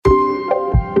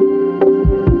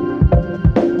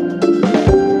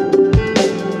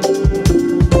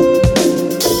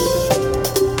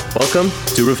Welcome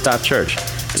to Rooftop Church.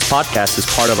 This podcast is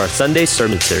part of our Sunday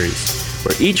sermon series,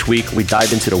 where each week we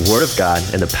dive into the Word of God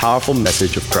and the powerful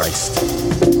message of Christ.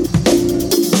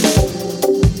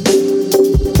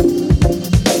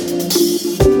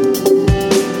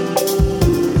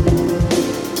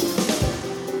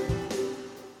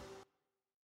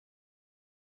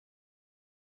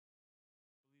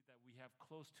 We have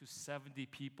close to 70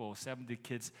 people, 70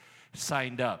 kids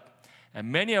signed up. And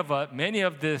many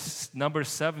of this number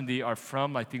 70 are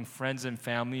from, I think, friends and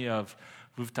family of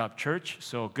Rooftop Church.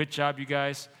 So good job, you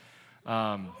guys.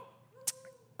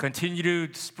 Continue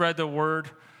to spread the word.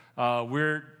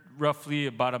 We're roughly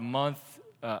about a month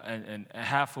and a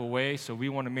half away, so we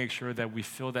want to make sure that we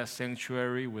fill that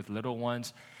sanctuary with little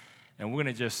ones. And we're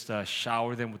going to just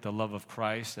shower them with the love of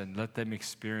Christ and let them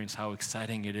experience how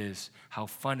exciting it is, how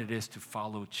fun it is to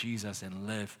follow Jesus and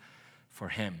live for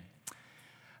Him.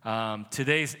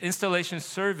 Today's installation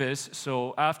service,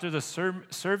 so after the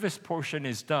service portion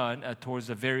is done, towards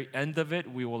the very end of it,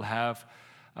 we will have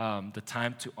the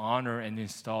time to honor and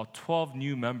install 12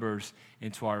 new members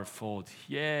into our fold.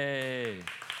 Yay!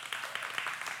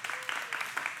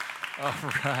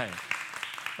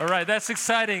 All right, that's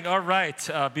exciting. All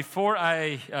right, before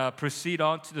I proceed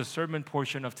on to the sermon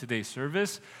portion of today's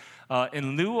service,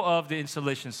 in lieu of the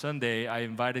Installation Sunday, I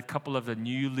invited a couple of the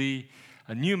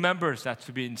new members that's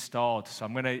to be installed. So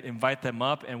I'm going to invite them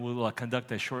up, and we'll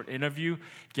conduct a short interview,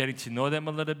 getting to know them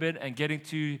a little bit, and getting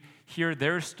to hear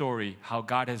their story, how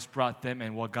God has brought them,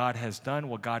 and what God has done,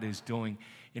 what God is doing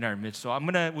in our midst. So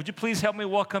would you please help me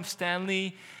welcome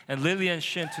Stanley and Lillian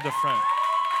Shin to the front.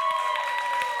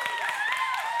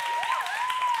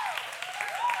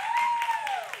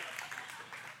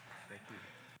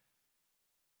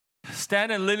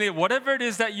 Stan and Lillian, whatever it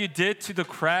is that you did to the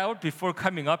crowd before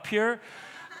coming up here,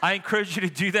 I encourage you to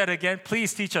do that again.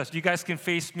 Please teach us. You guys can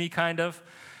face me, kind of.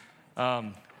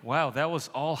 Wow, that was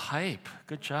all hype.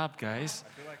 Good job, guys.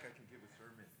 I feel like I can give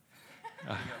a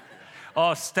sermon.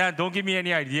 Oh, Stan, don't give me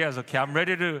any ideas, okay? I'm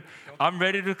ready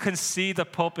to concede the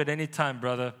pulpit anytime,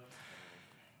 brother.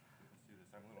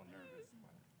 I'm a little nervous.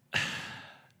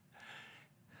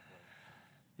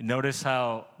 Notice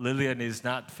how Lillian is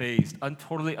not fazed,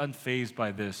 totally unfazed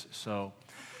by this. So,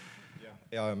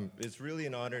 yeah, it's really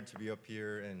an honor to be up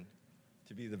here and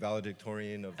to be the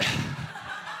valedictorian of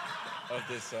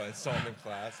this installment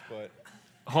class. But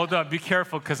hold on, be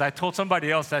careful, because I told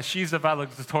somebody else that she's the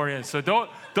valedictorian. So don't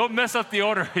mess up the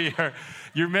order here.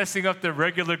 You're messing up the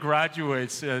regular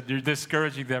graduates. You're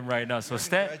discouraging them right now. So I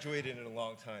haven't graduated in a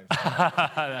long time. So.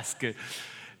 That's good.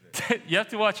 You have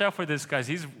to watch out for this, guys.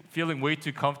 He's feeling way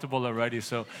too comfortable already.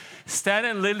 So, Stan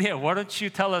and Lillian, why don't you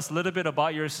tell us a little bit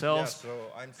about yourselves? Yeah,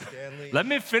 so I'm Stanley. Let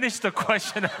me finish the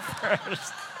question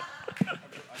first.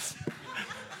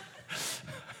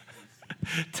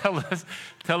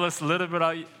 Tell us a little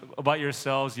bit about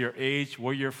yourselves, your age,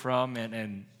 where you're from,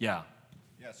 and yeah.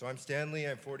 Yeah, so I'm Stanley.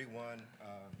 I'm 41.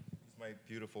 This is my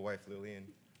beautiful wife, Lillian.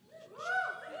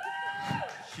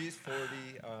 She's 40.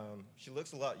 She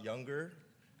looks a lot younger.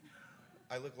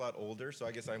 I look a lot older, so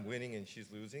I guess I'm winning and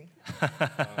she's losing.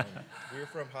 We're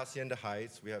from Hacienda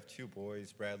Heights. We have two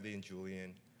boys, Bradley and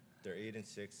Julian. They're 8 and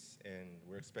 6, and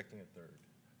we're expecting a third.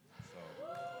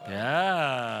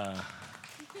 Yeah.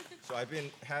 So I've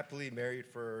been happily married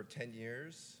for 10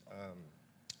 years.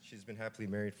 She's been happily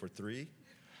married for 3.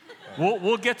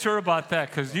 We'll get to her about that,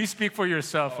 because you speak for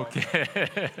yourself,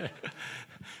 okay?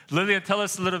 Lillian, tell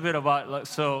us a little bit about,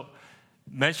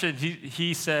 mentioned,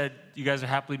 he said you guys are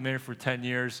happily married for 10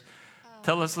 years.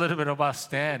 Tell us a little bit about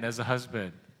Stan as a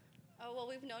husband. Oh, well,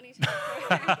 we've known each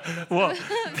other for well,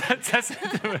 that's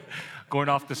going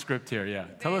off the script here, yeah.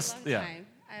 Tell us, long time.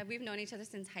 We've known each other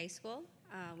since high school.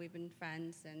 We've been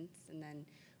friends since, and then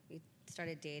we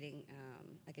started dating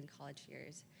in college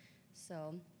years.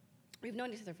 So we've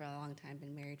known each other for a long time,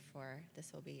 been married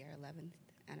this will be our 11th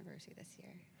anniversary this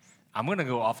year. I'm going to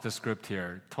go off the script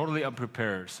here, totally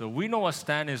unprepared. So we know what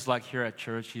Stan is like here at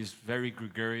church. He's very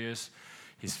gregarious.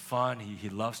 He's fun. He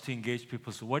loves to engage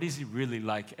people. So what is he really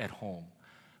like at home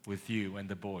with you and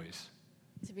the boys?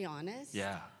 To be honest?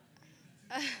 Yeah.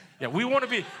 Yeah, we want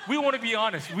to be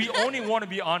honest. We only want to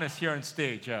be honest here on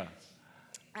stage, yeah.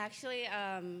 Actually,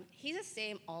 he's the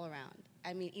same all around.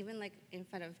 I mean, even in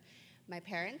front of my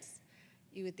parents,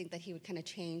 you would think that he would kind of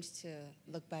change to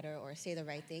look better or say the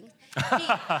right things.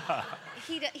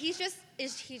 He's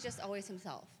just always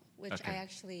himself, which Okay. I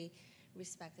actually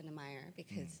respect and admire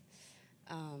because,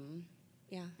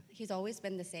 he's always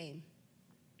been the same.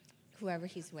 Whoever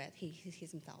he's with,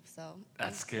 he's himself. So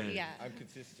that's good. Yeah, I'm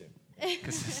consistent.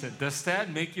 Consistent. Does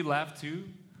Stan make you laugh too?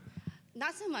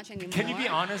 Not so much anymore. Can you be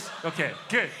honest? Okay,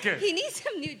 good. He needs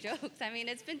some new jokes. I mean,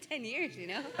 it's been 10 years, We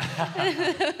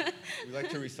like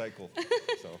to recycle,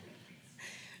 so.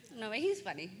 No, but he's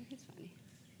funny.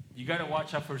 You got to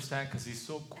watch out for Stan because he's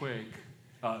so quick.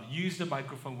 Use the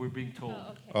microphone, we're being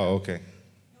told. Oh, okay.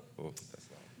 Oh, that's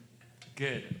loud.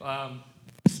 Good.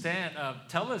 Stan,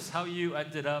 tell us how you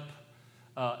ended up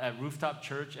at Rooftop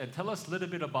Church, and tell us a little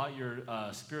bit about your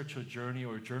spiritual journey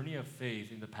or journey of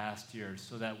faith in the past year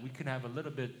so that we can have a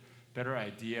little bit better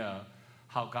idea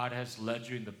how God has led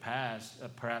you in the past,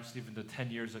 perhaps even the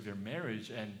 10 years of your marriage,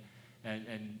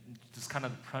 and just kind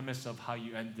of the premise of how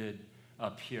you ended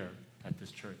up here at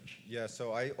this church. Yeah,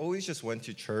 so I always just went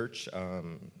to church.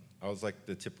 I was like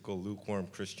the typical lukewarm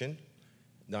Christian,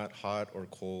 not hot or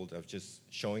cold, of just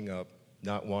showing up,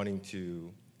 not wanting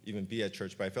to even be at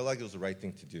church, but I felt like it was the right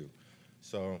thing to do.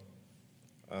 So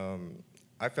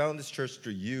I found this church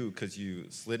through you because you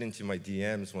slid into my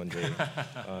DMs one day.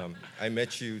 I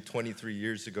met you 23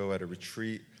 years ago at a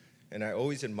retreat, and I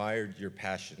always admired your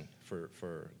passion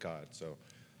for God. So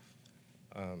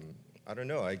I don't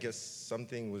know, I guess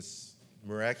something was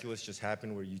miraculous just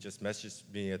happened where you just messaged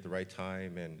me at the right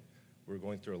time, and we're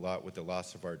going through a lot with the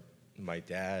loss of my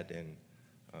dad, and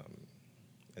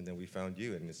then we found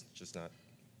you, and it's just not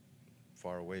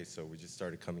far away, so we just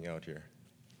started coming out here.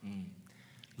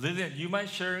 Lillian, you mind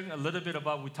sharing a little bit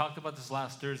about, we talked about this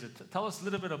last Thursday, tell us a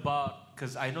little bit about,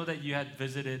 because I know that you had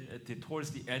visited towards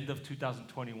the end of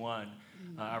 2021,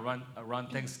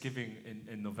 around Thanksgiving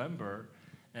in November,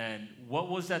 and what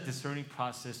was that discerning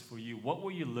process for you? What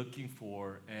were you looking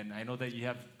for? And I know that you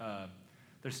have,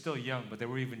 they're still young, but they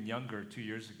were even younger 2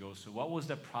 years ago, so what was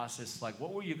that process like?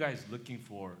 What were you guys looking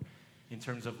for in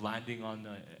terms of landing on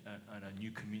a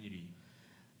new community?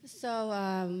 So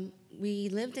we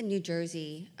lived in New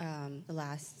Jersey the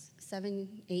last 7-8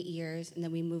 years, and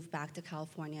then we moved back to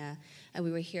California, and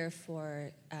we were here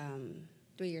for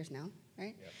 3 years now,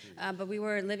 right? Yeah, but we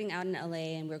were living out in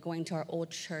LA, and we were going to our old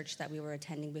church that we were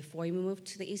attending before we moved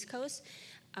to the East Coast,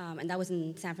 and that was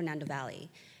in San Fernando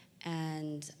Valley.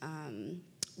 And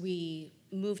we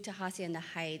moved to Hacienda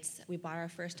Heights. We bought our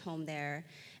first home there,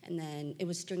 and then it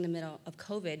was during the middle of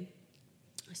COVID.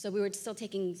 So we were still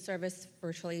taking service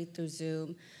virtually through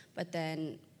Zoom, but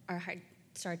then our heart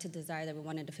started to desire that we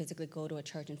wanted to physically go to a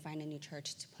church and find a new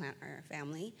church to plant our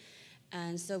family.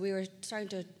 And so we were starting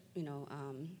to,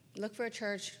 look for a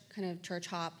church, kind of church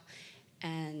hop,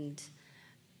 and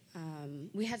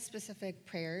we had specific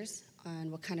prayers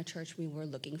on what kind of church we were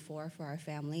looking for our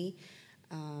family.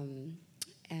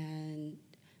 And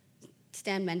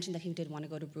Stan mentioned that he did want to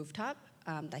go to Rooftop,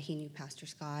 that he knew Pastor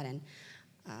Scott, and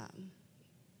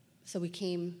so we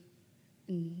came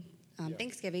on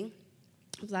Thanksgiving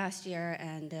of last year,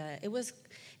 and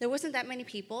there wasn't that many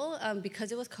people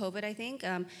because it was COVID, I think.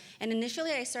 And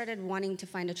initially, I started wanting to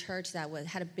find a church that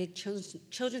had a big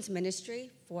children's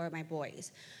ministry for my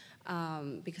boys,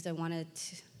 because I wanted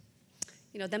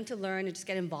them to learn and just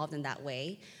get involved in that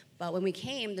way. But when we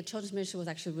came, the children's ministry was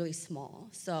actually really small,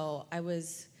 so I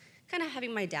was kind of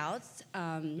having my doubts.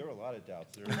 There were a lot of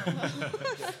doubts.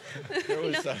 There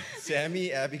was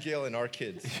Sammy, Abigail, and our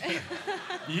kids.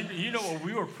 You know what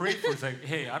we were praying for? It's like,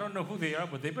 hey, I don't know who they are,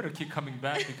 but they better keep coming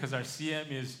back because our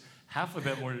CM is, half of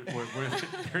them were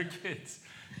their kids.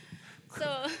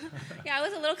 So, yeah, I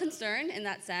was a little concerned in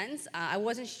that sense. I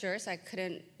wasn't sure, so I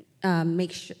couldn't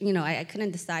make sure, I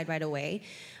couldn't decide right away.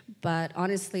 But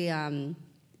honestly, I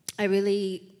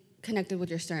really connected with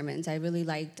your sermons. I really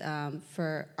liked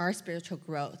for our spiritual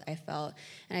growth, I felt.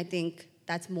 And I think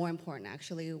that's more important,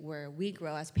 actually, where we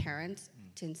grow as parents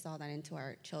to install that into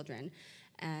our children.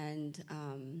 And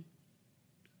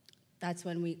that's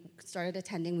when we started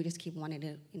attending. We just keep wanting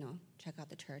to, check out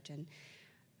the church. And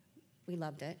we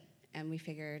loved it. And we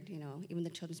figured, even the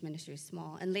children's ministry is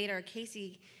small. And later,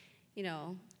 Casey,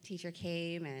 teacher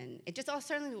came, and it just all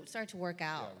started to work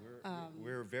out. Yeah,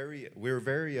 we were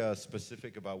very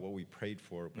specific about what we prayed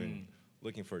for when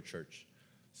looking for a church.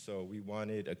 So we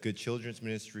wanted a good children's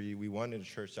ministry. We wanted a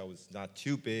church that was not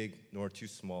too big nor too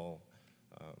small.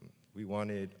 We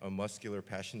wanted a muscular,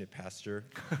 passionate pastor,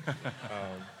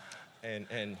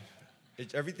 and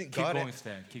everything. Keep going,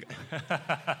 Stan. Keep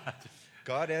going.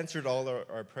 God answered all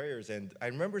our prayers, and I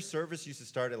remember service used to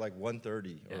start at like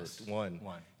 1:30 or 1.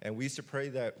 And we used to pray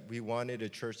that we wanted a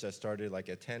church that started like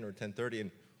at 10 or 10:30,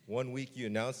 and one week you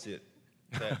announced it,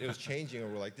 that it was changing,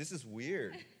 and we're like, this is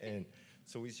weird. And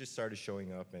so we just started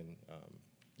showing up, and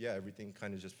everything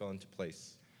kind of just fell into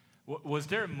place. Was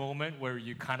there a moment where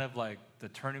you kind of like the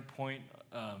turning point,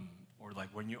 or like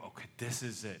when okay, this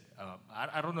is it?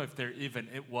 I don't know if there even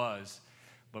it was,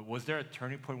 but was there a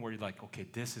turning point where you're like, okay,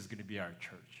 this is going to be our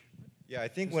church? Yeah, I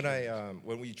think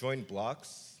when we joined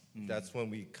Blocks, that's when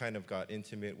we kind of got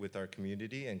intimate with our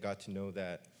community and got to know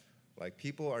that like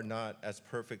people are not as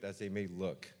perfect as they may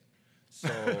look. So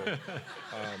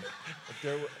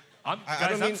I'm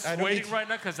sweating right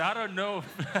now because I don't know.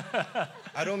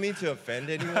 I don't mean to offend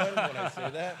anyone when I say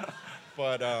that,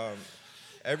 but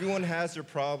everyone has their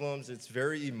problems. It's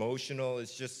very emotional.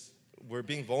 It's just we're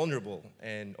being vulnerable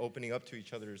and opening up to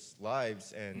each other's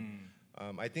lives, and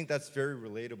I think that's very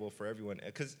relatable for everyone.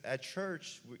 Because at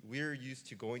church, we're used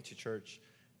to going to church,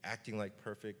 acting like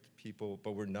perfect people,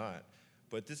 but we're not.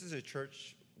 But this is a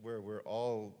church where we're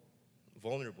all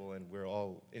vulnerable and we're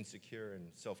all insecure and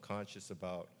self-conscious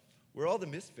about. We're all the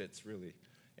misfits, really,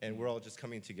 and we're all just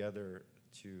coming together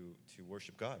to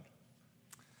worship God.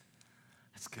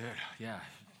 That's good, yeah.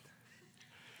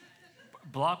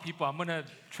 Block people, I'm going to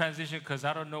transition because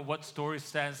I don't know what story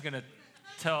Stan's going to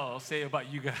say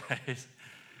about you guys.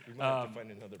 We might have to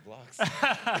find another Blocks.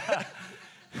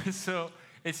 So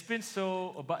it's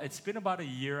been about a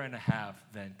year and a half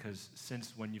then, because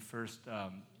since when you first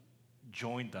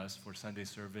joined us for Sunday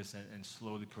service and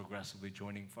slowly, progressively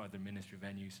joining for other ministry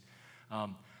venues.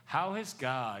 How has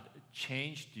God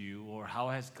changed you, or how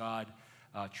has God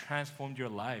transformed your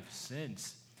life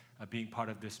since being part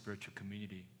of this spiritual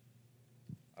community?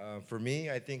 For me,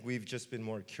 I think we've just been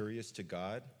more curious to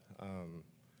God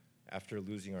after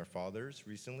losing our fathers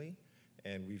recently,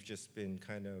 and we've just been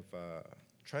kind of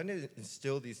trying to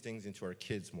instill these things into our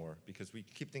kids more, because we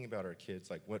keep thinking about our kids,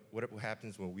 like what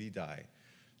happens when we die.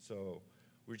 So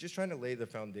we're just trying to lay the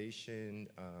foundation.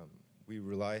 We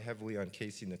rely heavily on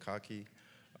Casey Nakaki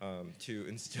to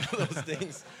instill those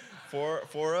things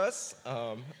for us.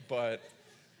 But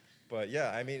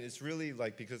yeah, I mean, it's really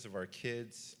like because of our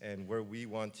kids and where we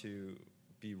want to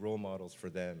be role models for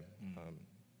them.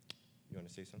 You want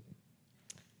to say something?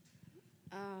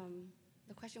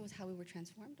 The question was how we were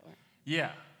transformed, or?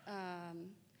 Yeah.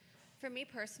 For me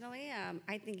personally,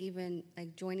 I think even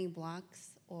like joining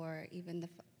Blocks or even the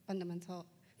fundamental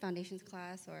foundations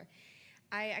class, or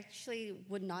I actually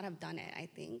would not have done it, I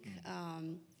think.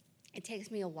 It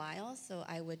takes me a while, so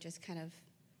I would just kind of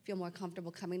feel more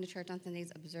comfortable coming to church on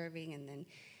Sundays, observing, and then,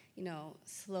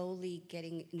 slowly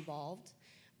getting involved.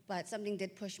 But something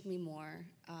did push me more.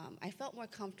 I felt more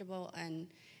comfortable, and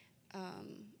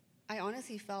I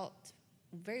honestly felt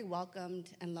very welcomed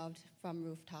and loved from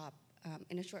Rooftop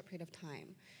in a short period of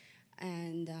time.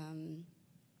 And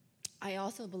I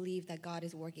also believe that God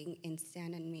is working in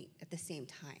Stan and me at the same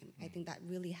time. I think that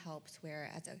really helps, where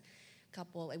as a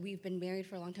couple, like, we've been married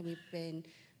for a long time,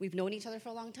 we've known each other for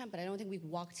a long time, but I don't think we've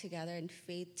walked together in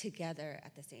faith together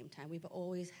at the same time. We've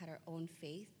always had our own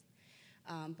faith,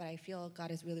 but I feel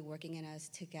God is really working in us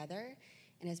together,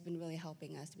 and has been really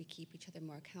helping us. We keep each other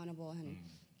more accountable, and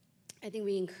I think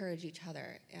we encourage each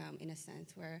other in a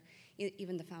sense, where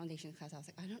even the foundation class, I was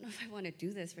like, I don't know if I want to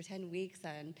do this for 10 weeks,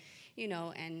 and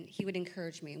and he would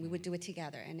encourage me, and we would do it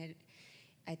together, and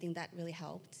I think that really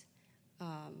helped.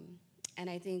 And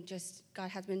I think just God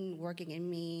has been working in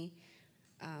me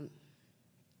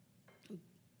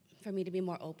for me to be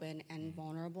more open and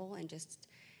vulnerable, and just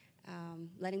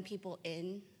letting people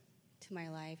in to my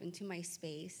life, into my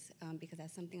space, because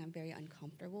that's something I'm very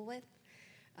uncomfortable with.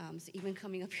 So even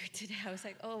coming up here today, I was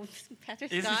like, oh, Pastor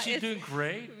Scott Isn't she doing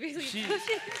great? Really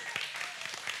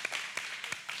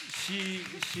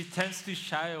She tends to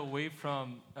shy away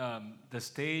from the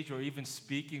stage or even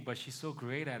speaking, but she's so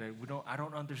great at it. I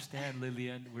don't understand,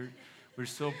 Lillian. We're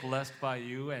so blessed by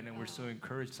you, and we're so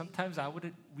encouraged. Sometimes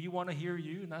we want to hear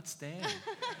you, not Stan.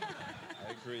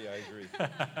 I agree.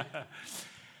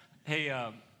 Hey,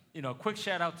 quick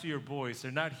shout out to your boys.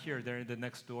 They're not here; they're in the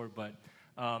next door. But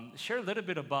share a little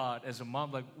bit about, as a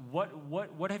mom, like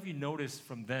what have you noticed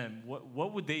from them?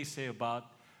 What would they say about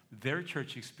their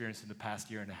church experience in the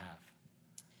past year and a half?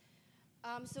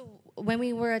 So when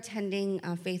we were attending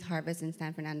Faith Harvest in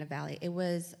San Fernando Valley, it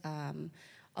was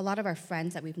a lot of our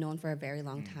friends that we've known for a very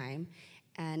long time,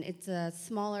 and it's a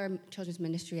smaller children's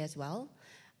ministry as well.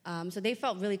 So they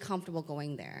felt really comfortable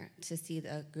going there to see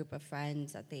the group of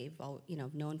friends that they've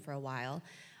known for a while.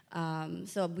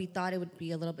 So we thought it would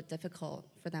be a little bit difficult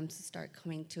for them to start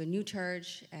coming to a new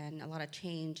church and a lot of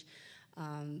change.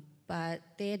 But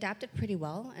they adapted pretty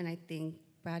well, and I think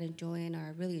Brad and Julian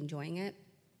are really enjoying it.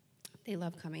 They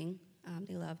love coming.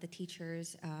 They love the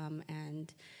teachers,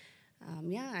 and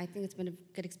I think it's been a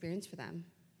good experience for them.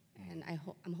 And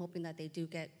I'm hoping that they do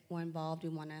get more involved. We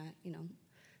want to,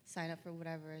 sign up for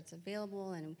whatever it's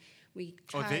available, and we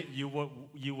try. You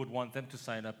would want them to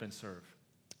sign up and serve.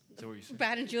 Is that what you said?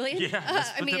 Brad and Julian? Yeah.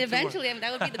 Eventually,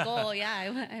 that would be the goal.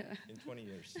 Yeah. In 20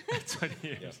 years. 20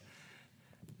 years.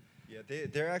 Yeah. Yeah,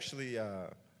 they're actually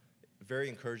very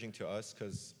encouraging to us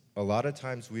because a lot of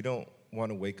times we don't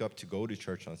want to wake up to go to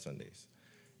church on Sundays.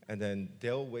 And then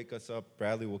they'll wake us up.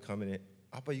 Bradley will come in.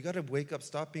 Appa, you got to wake up.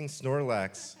 Stop being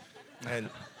Snorlax. And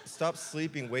stop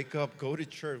sleeping. Wake up. Go to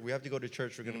church. We have to go to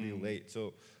church. We're going to be late.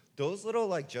 So those little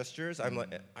like gestures,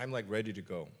 I'm like ready to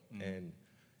go. And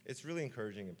it's really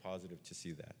encouraging and positive to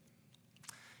see that.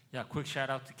 Yeah, quick shout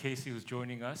out to Casey who's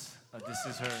joining us. This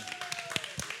is her.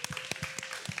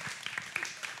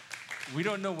 We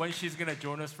don't know when she's going to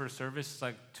join us for service. It's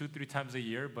like 2-3 times a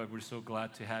year, but we're so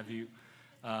glad to have you.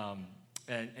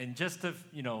 And just to,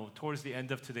 towards the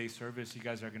end of today's service, you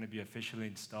guys are going to be officially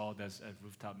installed as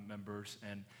Rooftop members.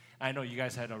 And I know you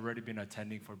guys had already been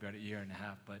attending for about a year and a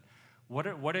half, but what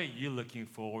are you looking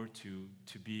forward to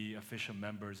be official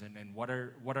members? And what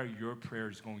are your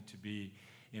prayers going to be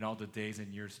in all the days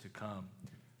and years to come?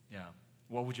 Yeah.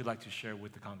 What would you like to share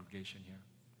with the congregation here?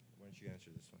 Why don't you answer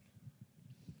this one?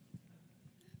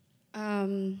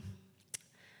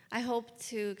 I hope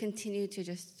to continue to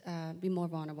just be more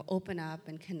vulnerable, open up,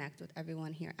 and connect with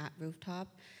everyone here at Rooftop.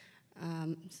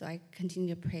 So I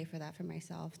continue to pray for that for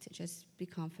myself, to just be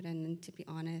confident and to be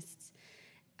honest.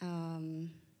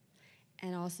 And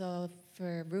also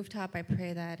for Rooftop, I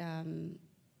pray that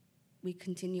we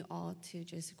continue all to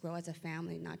just grow as a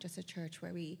family, not just a church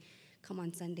where we come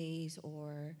on Sundays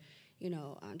or,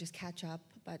 just catch up,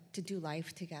 but to do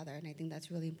life together. And I think that's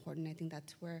really important. I think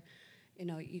that's where,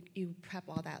 you prep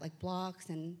all that, like blocks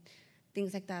and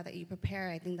things like that you prepare.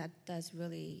 I think that does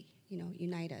really,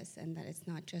 unite us, and that it's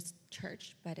not just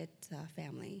church, but it's a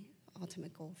family,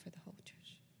 ultimate goal for the whole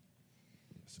church.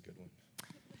 That's a good one.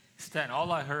 Stan,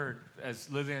 all I heard, as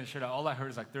Lillian shared, all I heard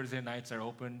is like Thursday nights are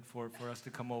open for us to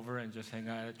come over and just hang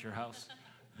out at your house.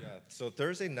 Yeah, so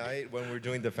Thursday night when we're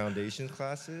doing the foundation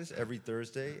classes, every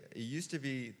Thursday, it used to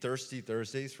be Thirsty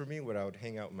Thursdays for me, where I would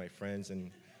hang out with my friends and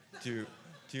do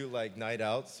like night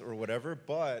outs or whatever.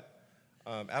 But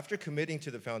after committing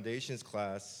to the foundations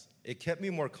class, it kept me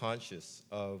more conscious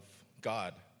of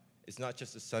God. It's not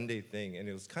just a Sunday thing, and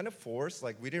it was kind of forced.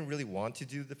 Like, we didn't really want to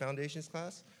do the foundations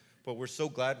class, but we're so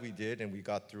glad we did and we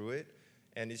got through it.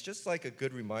 And it's just like a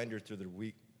good reminder through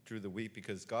the week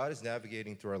because God is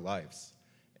navigating through our lives.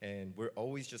 And we're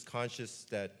always just conscious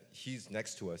that he's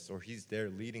next to us or he's there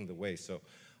leading the way. So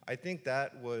I think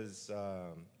that was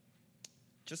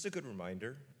just a good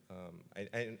reminder.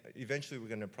 And eventually we're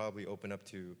going to probably open up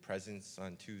to presents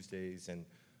on Tuesdays and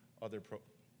other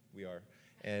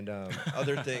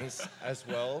other things as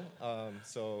well. I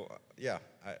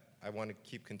want to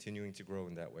keep continuing to grow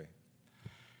in that way.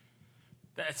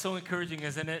 That's so encouraging,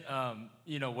 isn't it?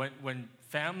 When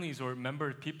families or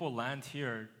people land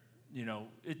here,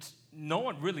 it's no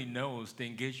one really knows the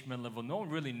engagement level. No one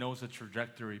really knows the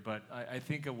trajectory. But I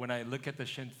think when I look at the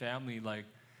Shin family, like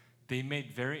they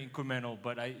made very incremental,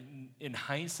 but in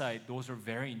hindsight, those are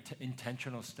very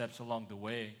intentional steps along the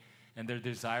way, and their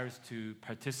desires to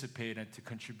participate and to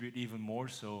contribute even more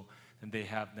so than they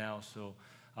have now. So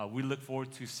we look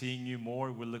forward to seeing you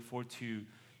more. We look forward to,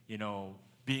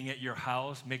 being at your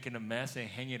house, making a mess and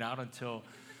hanging out until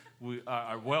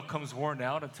our welcome's worn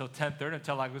out, until 10:30,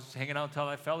 until I was hanging out until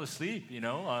I fell asleep,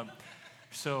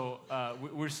 So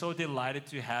we're so delighted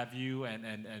to have you,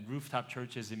 and Rooftop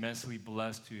Church is immensely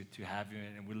blessed to have you,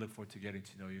 and we look forward to getting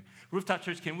to know you. Rooftop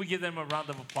Church, can we give them a round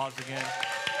of applause again?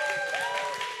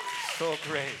 So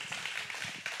great.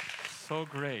 So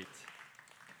great.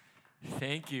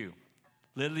 Thank you.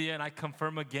 Lillian, I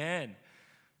confirm again,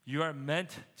 you are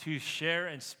meant to share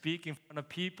and speak in front of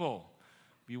people.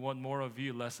 We want more of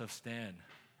you, less of Stan.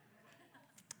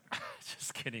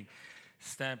 Just kidding.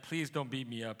 Stan, please don't beat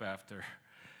me up after.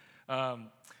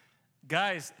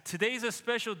 Guys, today's a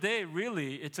special day,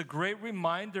 really. It's a great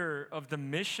reminder of the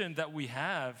mission that we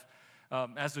have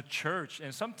as a church.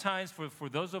 And sometimes for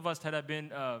those of us that have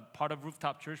been part of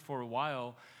Rooftop Church for a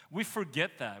while, we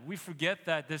forget that. We forget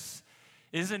that this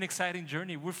is an exciting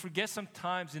journey. We forget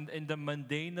sometimes in the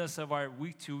mundaneness of our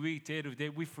week-to-week, day-to-day,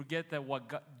 we forget that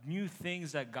new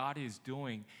things that God is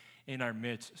doing in our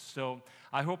midst. So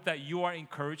I hope that you are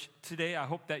encouraged today. I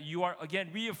hope that you are, again,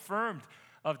 reaffirmed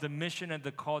of the mission and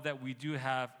the call that we do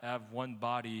have one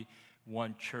body,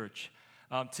 one church.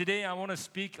 Today, I want to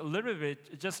speak a little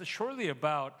bit, just shortly,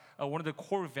 about one of the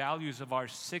core values of our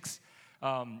 6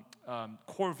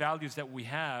 core values that we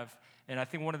have. And I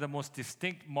think one of the most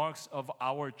distinct marks of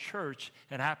our church,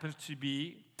 and happens to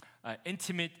be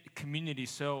intimate community.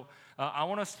 So I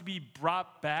want us to be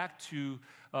brought back to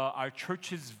our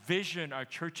church's vision, our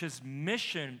church's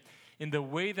mission, in the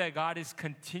way that God is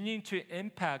continuing to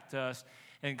impact us,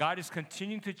 and God is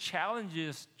continuing to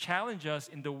challenge us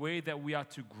in the way that we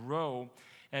ought to grow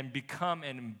and become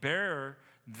and bear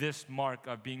this mark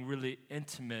of being really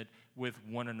intimate with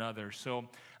one another. So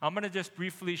I'm going to just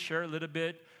briefly share a little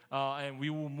bit, and we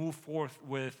will move forth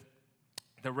with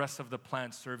the rest of the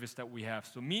planned service that we have.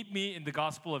 So meet me in the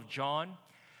Gospel of John,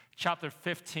 chapter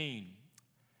 15.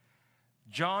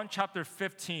 John chapter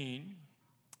 15,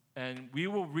 and we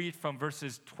will read from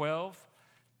verses 12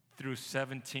 through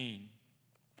 17.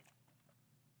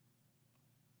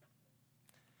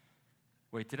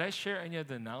 Wait, did I share any of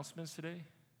the announcements today? Yes.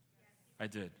 I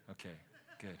did. Okay,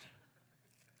 good.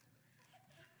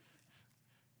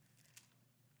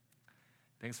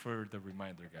 Thanks for the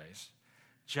reminder, guys.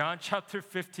 John chapter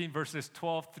 15, verses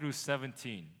 12 through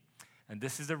 17. And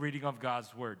this is the reading of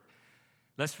God's word.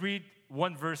 Let's read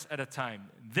one verse at a time.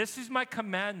 This is my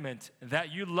commandment,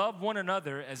 that you love one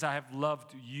another as I have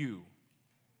loved you.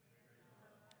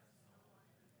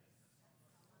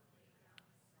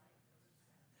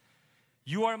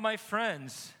 You are my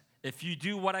friends if you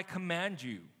do what I command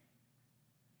you.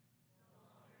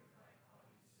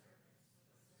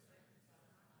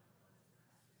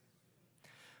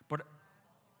 But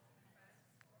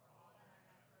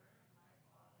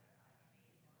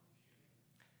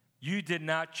you did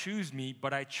not choose me,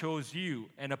 but I chose you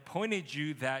and appointed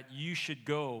you that you should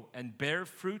go and bear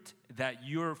fruit, that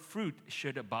your fruit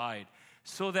should abide,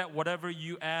 so that whatever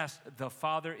you ask the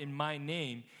Father in my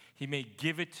name, he may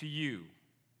give it to you.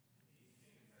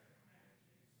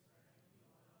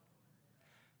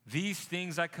 These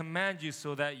things I command you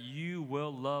so that you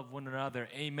will love one another.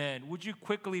 Amen. Would you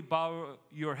quickly bow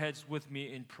your heads with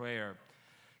me in prayer?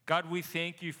 God, we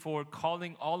thank you for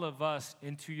calling all of us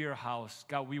into your house.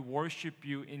 God, we worship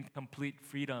you in complete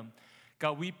freedom.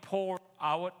 God, we pour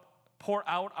out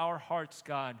our hearts,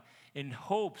 God, in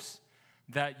hopes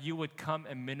that you would come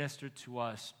and minister to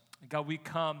us. God, we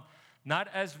come not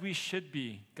as we should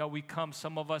be. God, we come,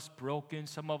 some of us broken,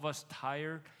 some of us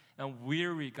tired and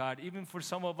weary, God, even for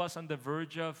some of us on the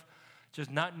verge of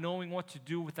just not knowing what to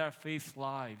do with our faith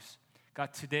lives.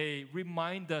 God, today,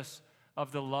 remind us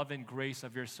of the love and grace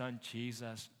of your Son,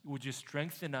 Jesus. Would you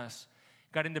strengthen us?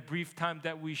 God, in the brief time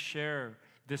that we share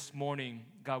this morning,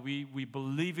 God, we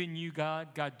believe in you, God.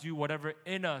 God, do whatever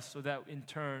in us so that in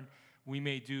turn we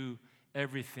may do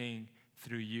everything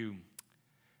through you.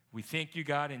 We thank you,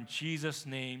 God. In Jesus'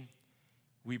 name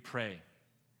we pray.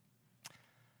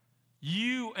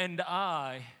 You and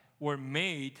I were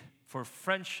made for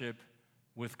friendship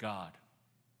with God.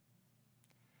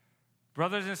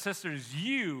 Brothers and sisters,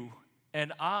 you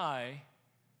and I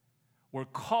were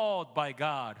called by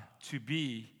God to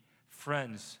be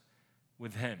friends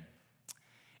with Him.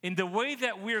 In the way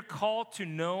that we're called to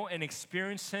know and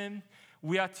experience Him,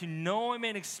 we are to know Him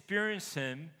and experience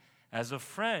Him as a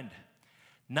friend,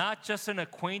 not just an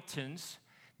acquaintance,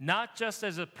 not just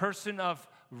as a person of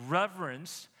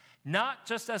reverence, not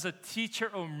just as a teacher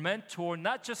or mentor,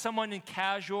 not just someone in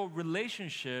casual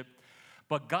relationship,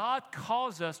 but God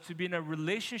calls us to be in a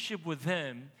relationship with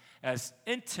Him as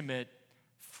intimate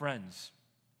friends.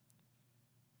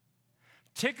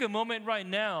 Take a moment right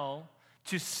now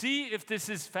to see if this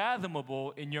is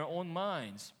fathomable in your own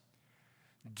minds.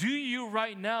 Do you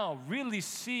right now really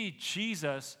see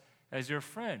Jesus as your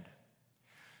friend?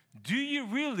 Do you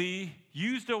really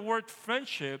use the word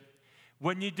friendship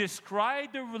when you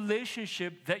describe the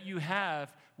relationship that you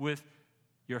have with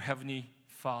your Heavenly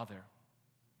Father?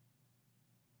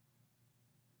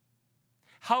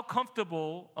 How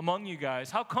comfortable among you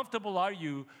guys, how comfortable are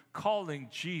you calling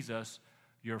Jesus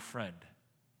your friend?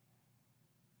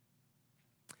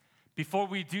 Before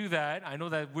we do that, I know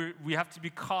that we have to be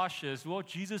cautious. Well,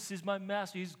 Jesus is my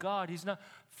master. He's God. He's not.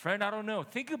 Friend, I don't know.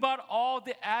 Think about all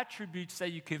the attributes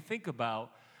that you can think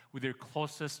about with your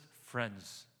closest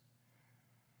friends.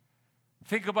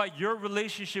 Think about your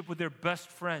relationship with your best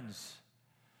friends,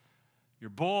 your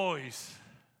boys,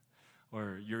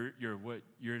 or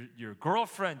your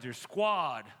girlfriend, your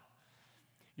squad,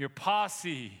 your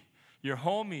posse, your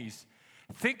homies.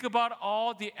 Think about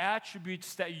all the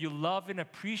attributes that you love and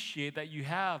appreciate that you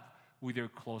have with your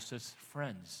closest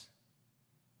friends.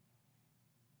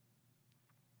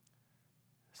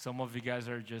 Some of you guys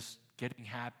are just getting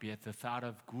happy at the thought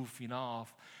of goofing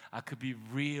off. I could be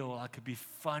real, I could be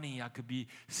funny, I could be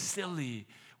silly.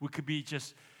 We could be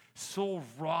just so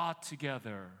raw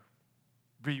together.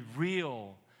 Be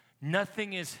real.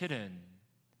 Nothing is hidden.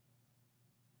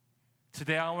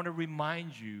 Today I want to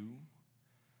remind you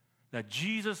that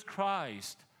Jesus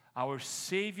Christ, our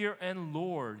Savior and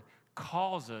Lord,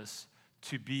 calls us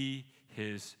to be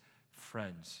His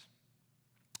friends.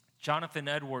 Jonathan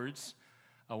Edwards,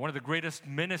 one of the greatest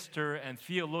minister and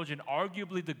theologian,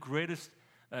 arguably the greatest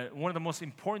one of the most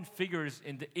important figures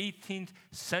in the 18th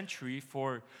century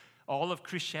for all of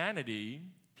Christianity,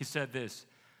 he said this,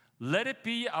 "Let it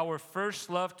be our first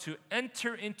love to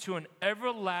enter into an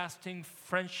everlasting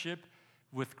friendship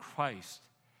with Christ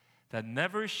that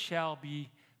never shall be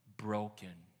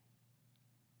broken."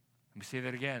 Let me say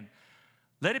that again.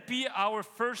 Let it be our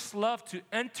first love to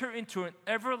enter into an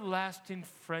everlasting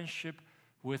friendship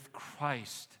with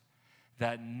Christ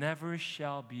that never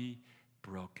shall be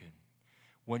broken.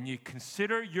 When you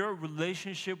consider your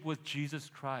relationship with Jesus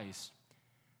Christ,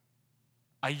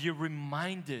 are you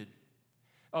reminded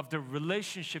of the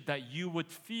relationship that you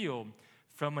would feel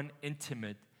from an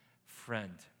intimate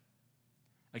friend?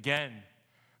 Again,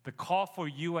 the call for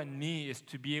you and me is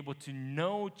to be able to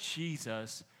know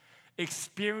Jesus,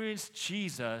 experience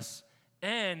Jesus,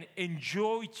 and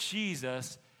enjoy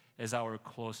Jesus as our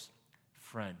close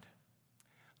friend.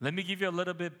 Let me give you a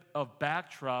little bit of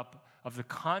backdrop of the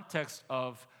context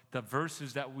of the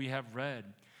verses that we have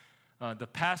read. The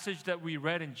passage that we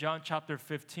read in John chapter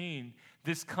 15,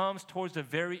 this comes towards the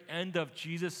very end of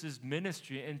Jesus'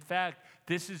 ministry. In fact,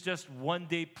 this is just one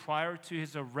day prior to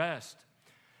his arrest.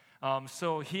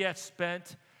 So he had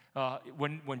spent,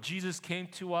 when Jesus came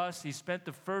to us, he spent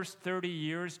the first 30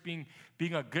 years being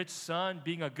a good son,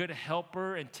 being a good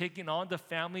helper, and taking on the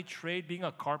family trade, being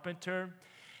a carpenter.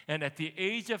 And at the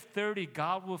age of 30,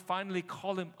 God will finally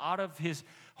call him out of his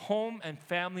home and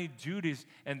family duties,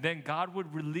 and then God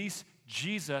would release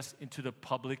Jesus into the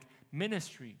public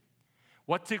ministry.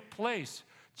 What took place?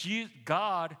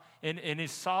 God, in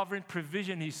his sovereign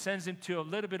provision, he sends him to a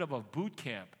little bit of a boot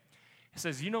camp. He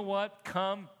says, you know what?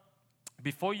 Come,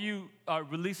 before you are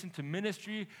released into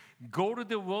ministry, go to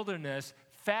the wilderness,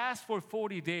 fast for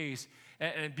 40 days,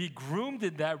 and be groomed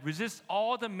in that. Resist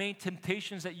all the main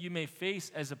temptations that you may face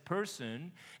as a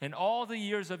person and all the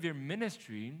years of your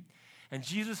ministry. And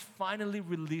Jesus finally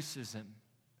releases him.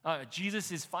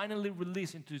 Jesus is finally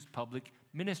released into his public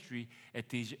ministry at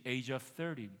the age of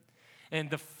 30. And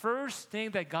the first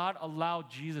thing that God allowed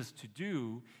Jesus to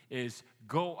do is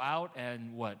go out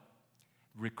and what?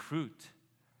 Recruit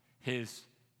his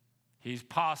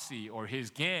posse or his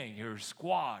gang or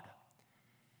squad.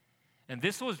 And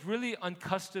this was really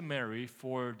uncustomary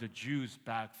for the Jews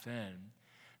back then.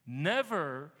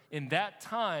 Never in that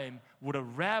time would a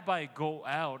rabbi go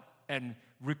out and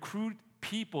recruit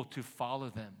people to follow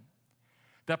them.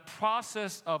 The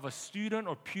process of a student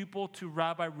or pupil to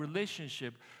rabbi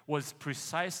relationship was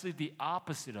precisely the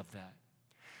opposite of that.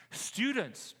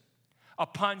 Students,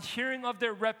 upon hearing of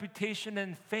their reputation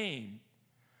and fame,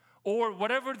 or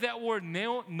whatever that were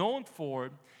known for,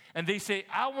 and they say,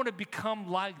 I want to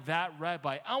become like that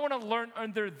rabbi. I want to learn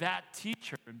under that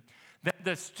teacher. Then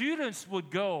the students would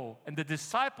go, and the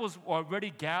disciples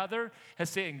already gather and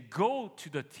say, and go to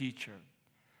the teacher.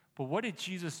 But what did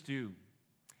Jesus do?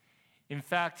 In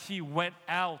fact, he went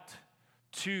out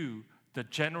to the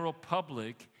general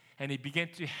public, and he began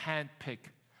to handpick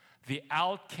the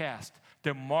outcast,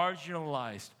 the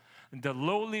marginalized, the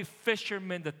lowly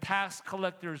fishermen, the tax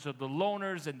collectors, or the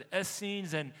loners, and the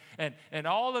Essenes, and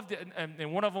all of the,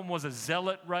 and one of them was a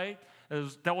zealot, right?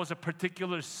 That was a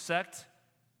particular sect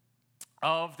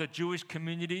of the Jewish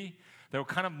community. They were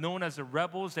kind of known as the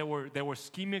rebels. They were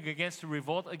scheming against the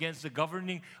revolt against the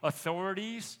governing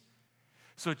authorities.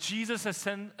 So Jesus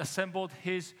assembled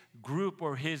his group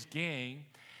or his gang,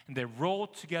 and they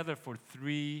rolled together for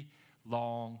 3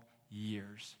 long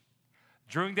years.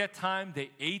 During that time, they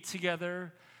ate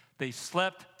together, they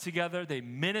slept together, they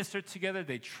ministered together,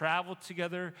 they traveled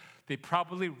together. They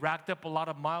probably racked up a lot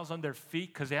of miles on their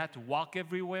feet because they had to walk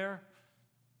everywhere.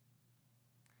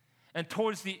 And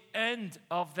towards the end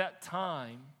of that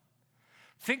time,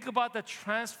 think about the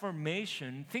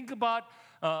transformation. Think about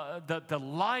the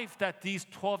life that these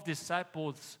 12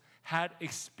 disciples had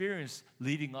experienced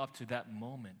leading up to that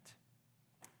moment.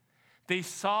 They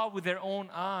saw with their own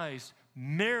eyes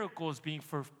miracles being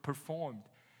performed.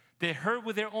 They heard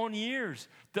with their own ears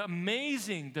the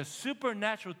amazing, the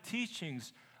supernatural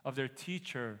teachings of their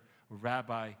teacher,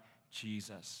 Rabbi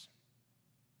Jesus.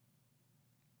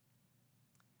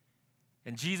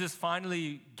 And Jesus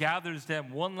finally gathers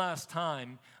them one last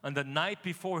time on the night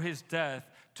before his death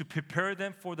to prepare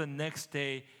them for the next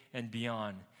day and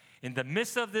beyond. In the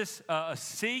midst of this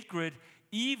sacred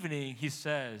evening, he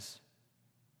says,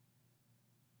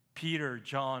 Peter,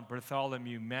 John,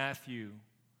 Bartholomew, Matthew,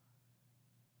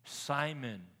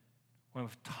 Simon,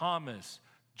 Thomas,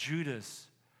 Judas,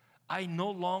 I no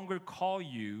longer call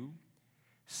you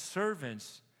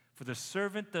servants, for the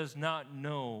servant does not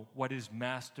know what his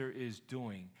master is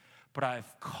doing. But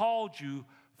I've called you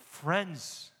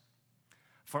friends.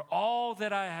 For all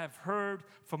that I have heard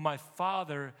from my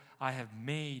Father, I have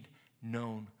made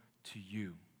known to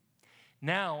you.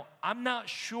 Now, I'm not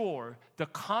sure the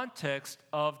context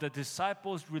of the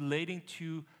disciples relating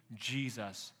to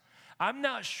Jesus. I'm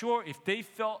not sure if they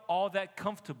felt all that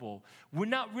comfortable. We're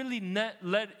not really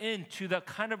let into the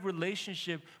kind of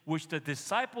relationship which the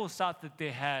disciples thought that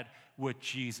they had with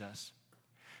Jesus.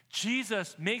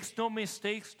 Jesus makes no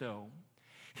mistakes, though.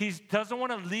 He doesn't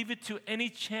want to leave it to any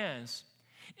chance.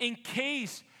 In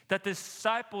case that the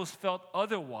disciples felt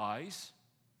otherwise,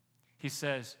 he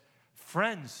says,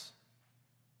 friends,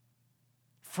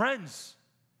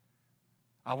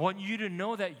 I want you to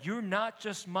know that you're not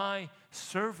just my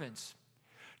servants.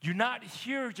 You're not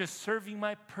here just serving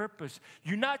my purpose.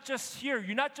 You're not just here.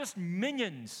 You're not just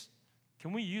minions.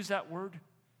 Can we use that word?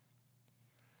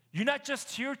 You're not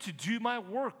just here to do my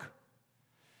work.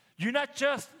 You're not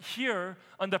just here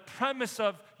on the premise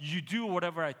of you do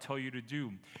whatever I tell you to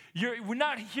do. We're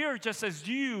not here just as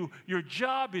your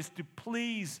job is to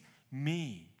please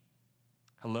me.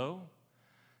 Hello?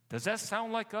 Does that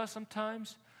sound like us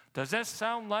sometimes? Does that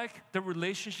sound like the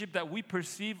relationship that we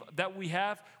perceive that we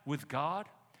have with God?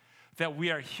 That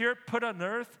we are here put on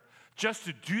earth just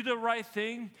to do the right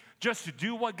thing, just to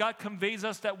do what God conveys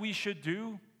us that we should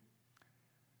do?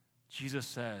 Jesus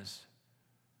says,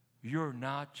 you're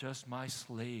not just my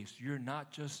slaves. You're not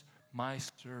just my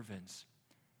servants.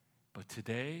 But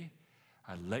today,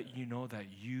 I let you know that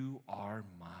you are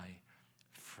my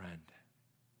friend.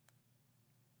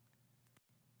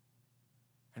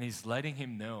 And he's letting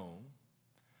him know,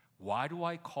 why do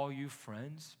I call you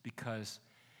friends? Because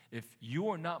if you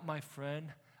are not my friend,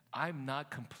 I'm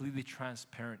not completely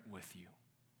transparent with you.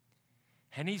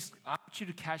 And I want you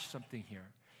to catch something here.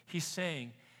 He's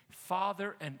saying,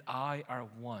 Father and I are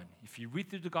one. If you read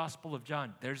through the Gospel of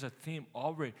John, there's a theme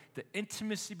already. The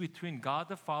intimacy between God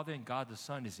the Father and God the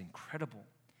Son is incredible.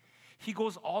 He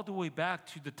goes all the way back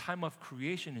to the time of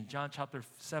creation in John chapter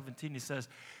 17. He says,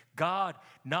 God,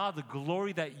 now the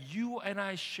glory that you and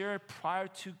I shared prior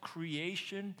to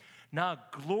creation, now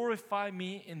glorify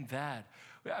me in that.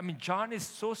 I mean, John is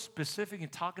so specific in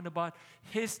talking about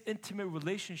his intimate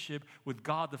relationship with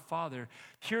God the Father.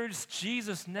 Here's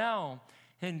Jesus now.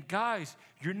 And guys,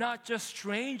 you're not just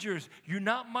strangers. You're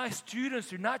not my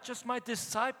students. You're not just my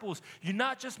disciples. You're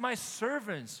not just my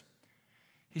servants.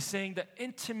 He's saying the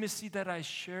intimacy that I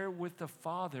share with the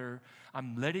Father,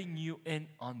 I'm letting you in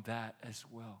on that as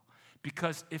well.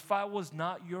 Because if I was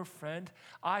not your friend,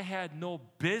 I had no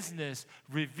business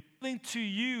revealing to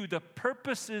you the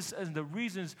purposes and the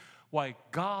reasons why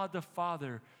God the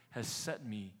Father has set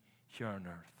me here on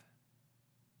earth.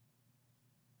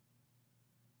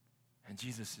 And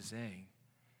Jesus is saying,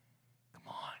 come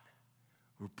on,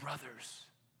 we're brothers.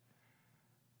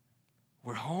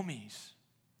 We're homies.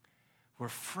 We're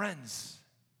friends.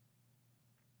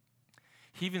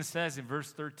 He even says in verse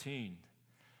 13,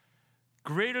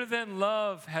 greater than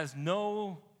love has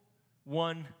no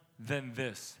one than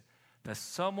this, that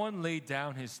someone laid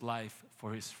down his life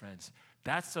for his friends.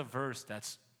 That's a verse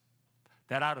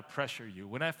that ought to pressure you.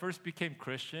 When I first became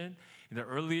Christian, in the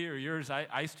earlier years,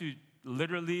 I used to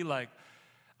literally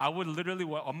I would literally,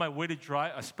 on my way to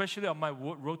drive, especially on my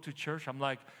road to church, I'm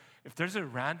like, if there's a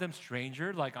random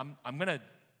stranger, I'm going to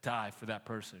die for that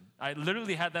person. I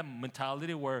literally had that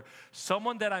mentality where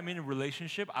someone that I'm in a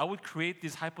relationship, I would create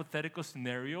these hypothetical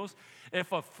scenarios.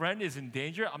 If a friend is in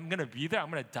danger, I'm going to be there.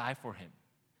 I'm going to die for him.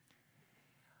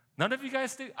 None of you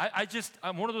guys think,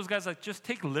 I'm one of those guys that just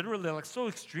take literally, so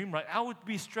extreme, right? I would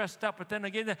be stressed out, but then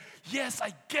again, yes,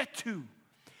 I get to,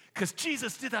 because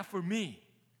Jesus did that for me.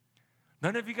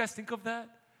 None of you guys think of that?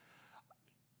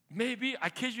 Maybe, I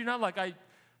kid you not,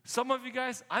 some of you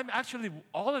guys,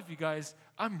 all of you guys,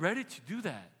 I'm ready to do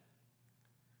that.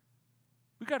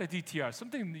 We got a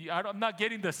DTR. I'm not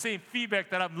getting the same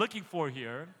feedback that I'm looking for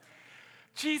here.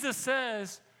 Jesus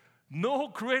says, no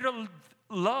greater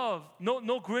love,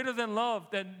 no greater than love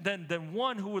than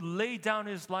one who would lay down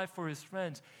his life for his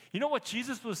friends. You know what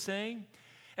Jesus was saying?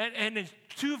 And in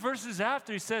 2 verses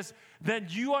after, he says, then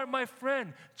you are my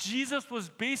friend. Jesus was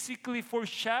basically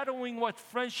foreshadowing what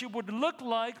friendship would look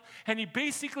like, and he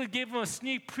basically gave him a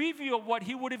sneak preview of what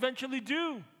he would eventually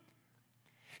do.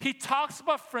 He talks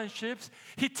about friendships.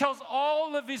 He tells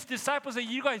all of his disciples that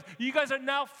you guys are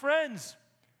now friends.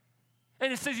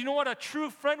 And he says, you know what? A true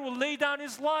friend will lay down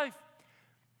his life.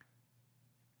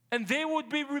 And they would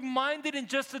be reminded in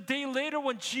just a day later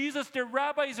when their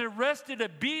rabbi, is arrested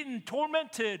and beaten,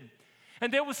 tormented.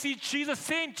 And they will see Jesus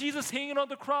hanging on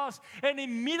the cross. And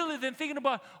immediately they're thinking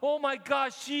about, oh my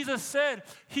gosh, Jesus said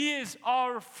he is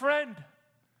our friend.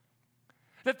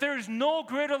 That there is no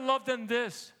greater love than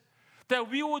this. that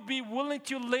we would be willing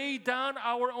to lay down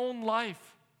our own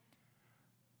life.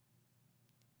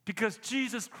 Because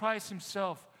Jesus Christ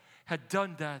himself had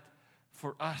done that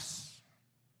for us.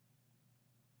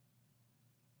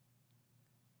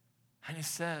 And he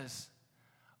says,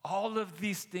 all of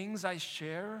these things I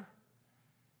share,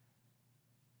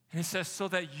 and he says, so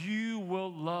that you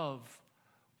will love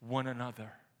one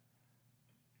another.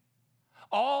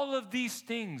 All of these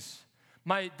things,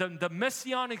 the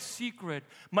messianic secret,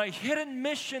 my hidden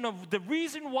mission of the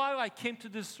reason why I came to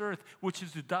this earth, which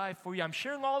is to die for you. I'm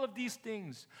sharing all of these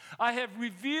things. I have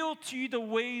revealed to you the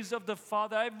ways of the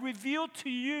Father. I have revealed to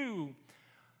you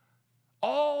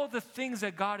all the things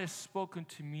that God has spoken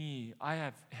to me. I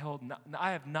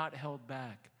have not held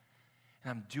back.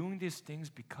 And I'm doing these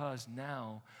things because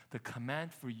now the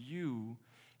command for you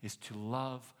is to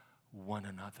love one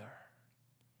another.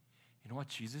 You know what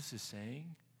Jesus is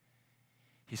saying?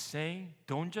 He's saying,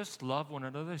 don't just love one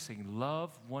another. He's saying,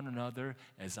 love one another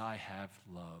as I have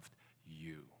loved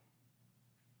you.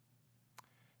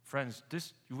 Friends,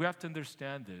 we have to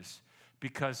understand this,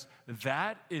 because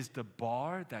that is the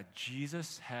bar that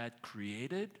Jesus had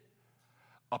created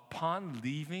upon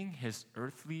leaving his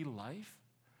earthly life,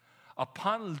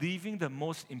 upon leaving the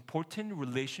most important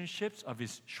relationships of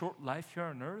his short life here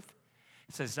on earth.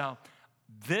 He says, now,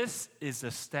 this is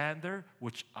the standard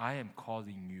which I am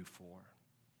calling you for.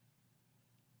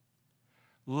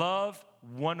 Love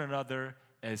one another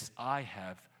as I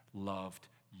have loved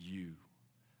you.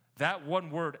 That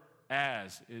one word,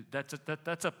 as,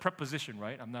 that's a preposition,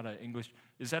 right? I'm not an English.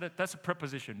 That's a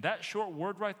preposition. That short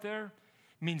word right there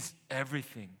means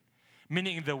everything.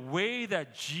 Meaning the way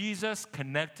that Jesus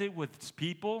connected with his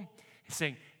people, he's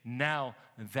saying, now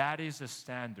that is the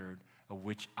standard of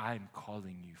which I'm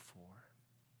calling you for.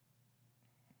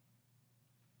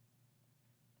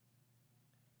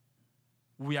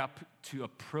 We have to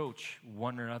approach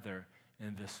one another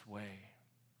in this way.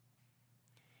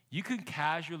 You can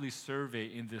casually survey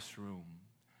in this room.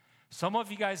 Some of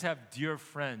you guys have dear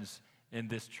friends in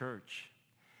this church.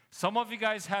 Some of you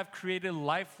guys have created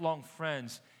lifelong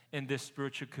friends in this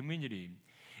spiritual community.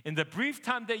 In the brief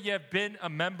time that you have been a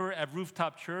member at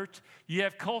Rooftop Church, you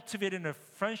have cultivated a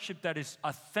friendship that is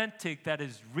authentic, that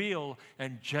is real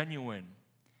and genuine.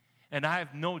 And I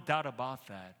have no doubt about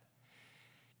that.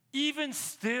 Even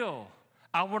still,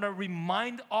 I want to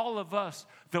remind all of us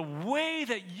the way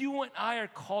that you and I are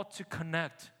called to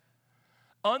connect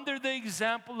under the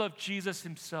example of Jesus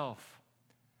himself,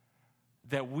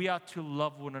 that we ought to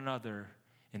love one another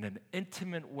in an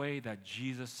intimate way that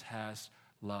Jesus has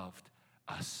loved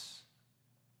us.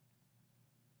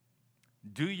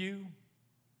 Do you?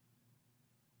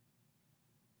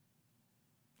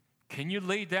 Can you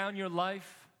lay down your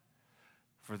life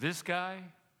for this guy?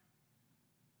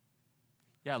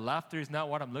 Yeah, laughter is not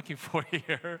what I'm looking for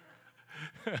here.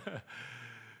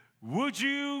 Would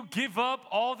you give up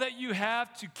all that you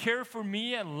have to care for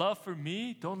me and love for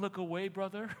me? Don't look away,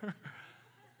 brother.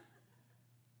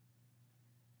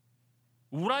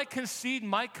 Would I concede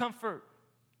my comfort,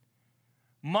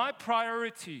 my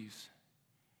priorities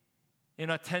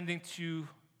in attending to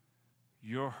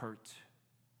your hurt,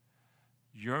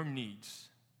 your needs?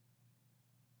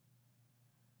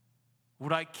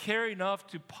 Would I care enough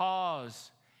to pause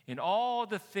in all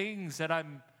the things that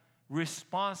I'm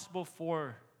responsible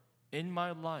for in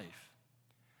my life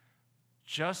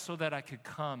just so that I could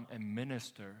come and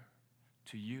minister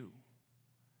to you?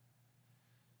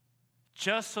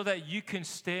 Just so that you can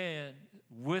stand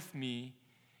with me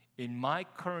in my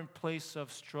current place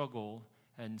of struggle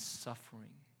and suffering.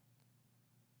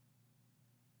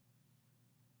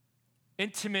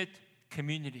 Intimate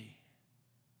community.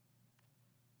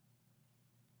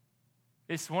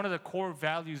 It's one of the core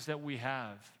values that we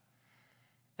have.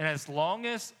 And as long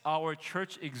as our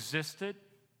church existed,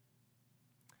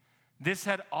 this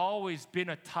had always been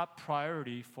a top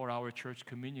priority for our church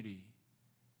community.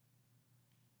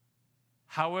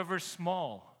 However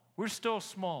small, we're still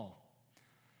small.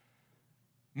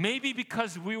 Maybe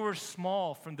because we were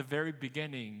small from the very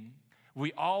beginning,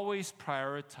 we always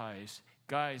prioritize,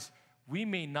 guys, we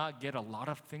may not get a lot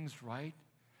of things right,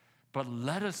 but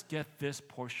let us get this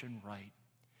portion right.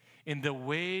 In the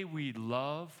way we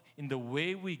love, in the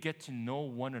way we get to know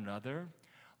one another,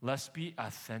 let's be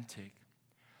authentic.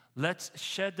 Let's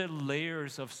shed the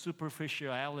layers of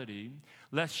superficiality.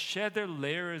 Let's shed the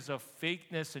layers of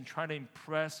fakeness and try to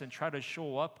impress and try to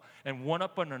show up and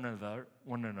one-up one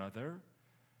another.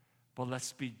 But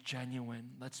let's be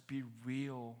genuine. Let's be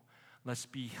real. Let's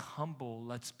be humble.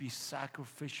 Let's be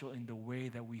sacrificial in the way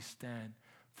that we stand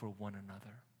for one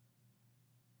another.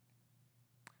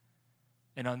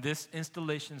 And on this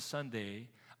Installation Sunday,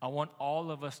 I want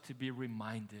all of us to be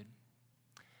reminded.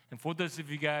 And for those of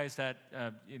you guys that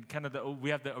we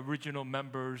have the original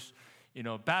members,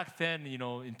 back then,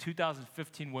 in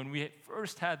 2015, when we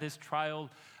first had this trial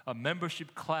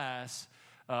membership class,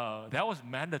 that was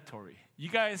mandatory. You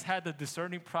guys had the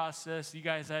discerning process. You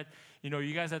guys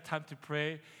had time to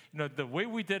pray. The way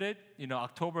we did it,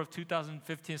 October of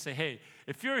 2015, say, hey,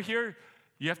 if you're here,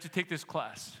 you have to take this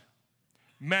class.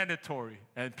 Mandatory.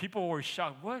 And people were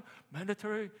shocked. What?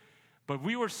 Mandatory? But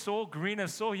we were so green and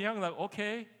so young, like,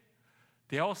 okay.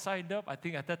 They all signed up. I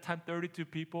think at that time, 32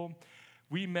 people.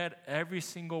 We met every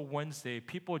single Wednesday.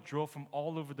 People drove from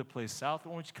all over the place. South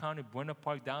Orange County, Buena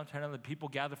Park, downtown LA. People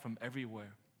gathered from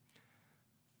everywhere.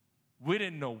 We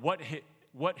didn't know what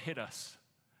hit us.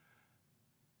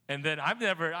 And then I've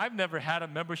never had a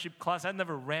membership class. I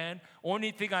never ran.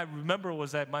 Only thing I remember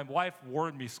was that my wife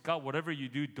warned me, Scott, whatever you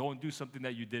do, don't do something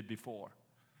that you did before.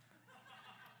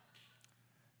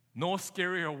 No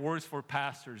scarier words for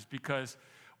pastors, because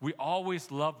we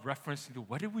always love referencing to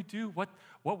what did we do? What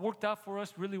worked out for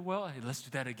us really well? Hey, let's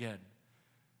do that again.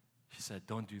 She said,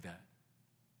 don't do that.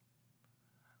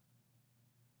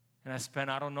 And I spent,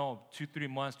 2-3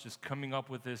 months just coming up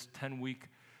with this 10-week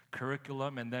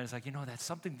curriculum. And then it's like, that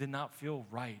something did not feel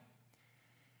right.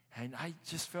 And I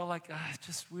just felt like,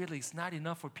 it's not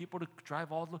enough for people to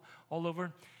drive all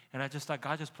over. And I just thought,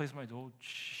 God just placed my door,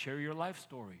 share your life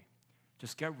story.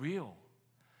 Just get real.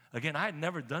 Again, I had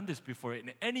never done this before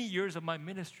in any years of my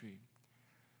ministry.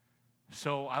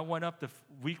 So I went up the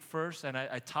week first, and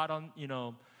I taught on,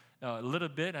 a little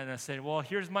bit, and I said, well,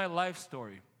 here's my life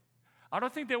story. I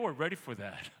don't think they were ready for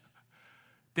that.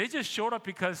 They just showed up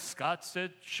because Scott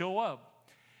said, show up.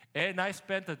 And I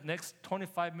spent the next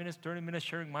 25 minutes, 30 minutes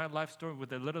sharing my life story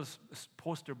with a little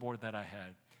poster board that I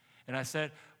had. And I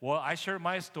said, well, I share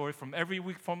my story from every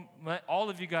week from all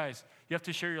of you guys. You have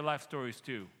to share your life stories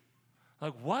too.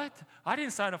 Like, what? I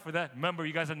didn't sign up for that. Remember,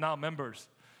 you guys are now members.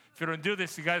 If you don't do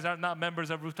this, you guys are not members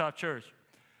of Rooftop Church.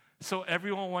 So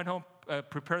everyone went home,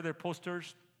 prepared their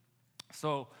posters.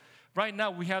 So right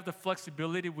now, we have the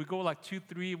flexibility. We go like 2,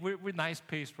 3. We're nice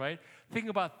paced, right? Think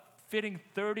about fitting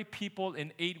 30 people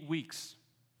in 8 weeks.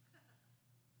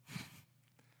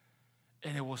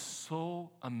 And it was so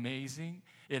amazing.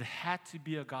 It had to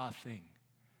be a God thing.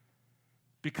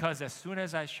 Because as soon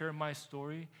as I shared my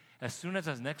story, as soon as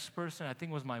the next person, I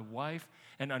think it was my wife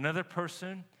and another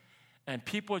person, and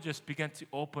people just began to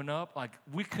open up, like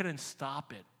we couldn't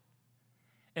stop it.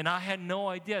 And I had no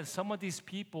idea. Some of these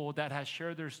people that had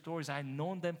shared their stories, I had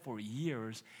known them for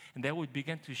years, and they would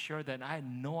begin to share that. I had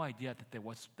no idea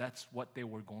that that's what they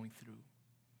were going through.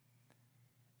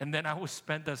 And then I would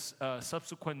spend the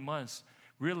subsequent months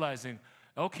realizing,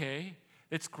 okay,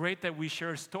 it's great that we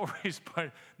share stories,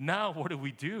 but now what do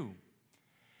we do?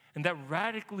 And that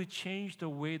radically changed the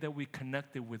way that we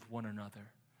connected with one another.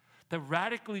 That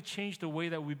radically changed the way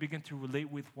that we begin to relate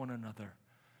with one another.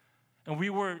 And we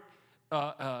were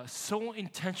so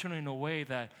intentional in a way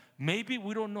that maybe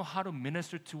we don't know how to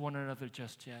minister to one another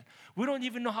just yet. We don't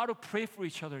even know how to pray for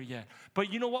each other yet.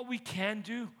 But you know what we can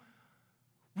do?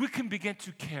 We can begin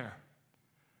to care.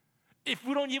 If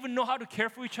we don't even know how to care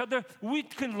for each other, we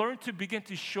can learn to begin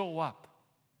to show up.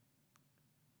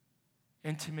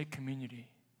 Intimate community.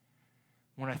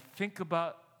 When I think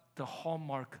about the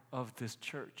hallmark of this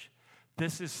church,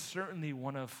 this is certainly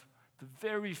one of the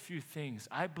very few things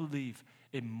I believe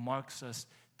it marks us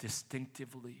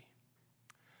distinctively.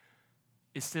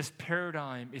 It's this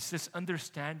paradigm, it's this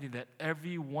understanding that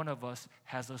every one of us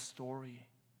has a story.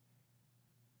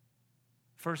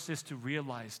 First is to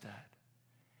realize that.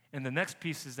 And the next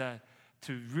piece is that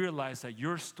to realize that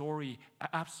your story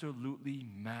absolutely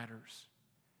matters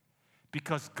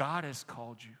because God has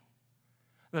called you.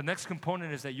 The next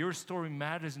component is that your story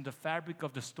matters in the fabric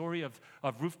of the story of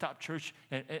Rooftop Church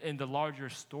and in the larger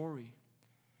story.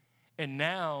 And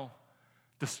now,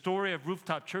 the story of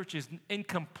Rooftop Church is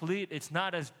incomplete. It's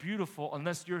not as beautiful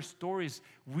unless your story is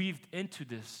weaved into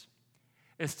this.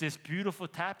 It's this beautiful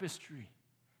tapestry.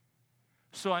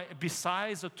 So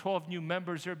besides the 12 new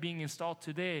members that are being installed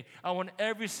today, I want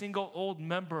every single old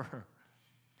member,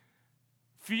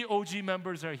 3 OG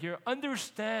members are here,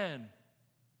 understand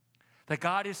that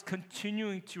God is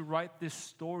continuing to write this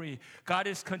story. God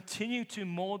is continuing to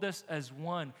mold us as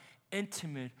one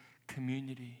intimate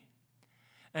community.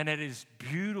 And it is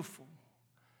beautiful.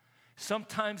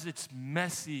 Sometimes it's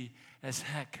messy as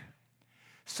heck.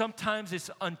 Sometimes it's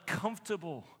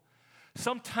uncomfortable.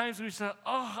 Sometimes we say,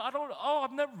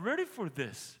 I'm not ready for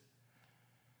this.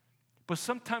 But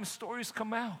sometimes stories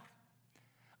come out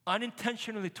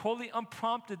unintentionally, totally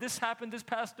unprompted. This happened this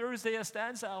past Thursday at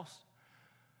Stan's house.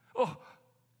 Oh,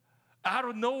 out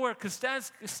of nowhere, because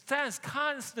Stan's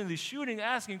constantly shooting,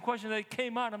 asking questions that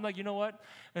came out. I'm like, you know what?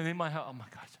 And in my head, oh my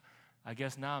gosh, I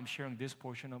guess now I'm sharing this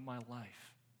portion of my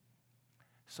life.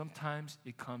 Sometimes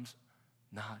it comes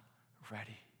not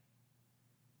ready.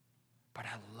 But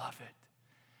I love it.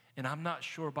 And I'm not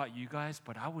sure about you guys,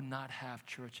 but I would not have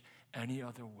church any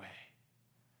other way.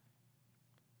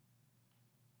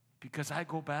 Because I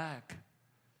go back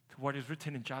to what is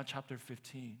written in John chapter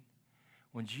 15,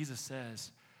 when Jesus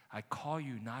says, I call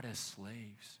you not as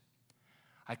slaves.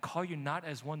 I call you not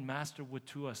as one master would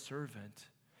to a servant,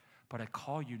 but I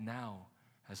call you now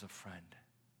as a friend.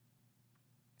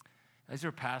 As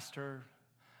your pastor,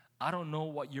 I don't know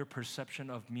what your perception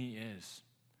of me is.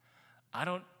 I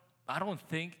don't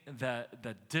think that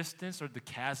the distance or the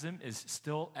chasm is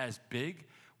still as big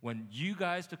when you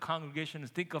guys, the congregation,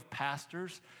 think of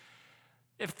pastors.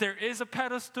 If there is a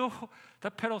pedestal,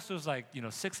 that pedestal is like,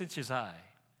 6 inches high.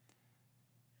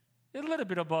 A little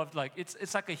bit above, like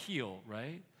it's like a heel,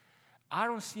 right? I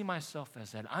don't see myself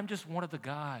as that. I'm just one of the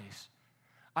guys.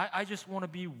 I just want to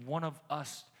be one of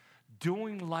us,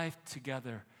 doing life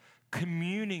together,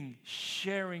 communing,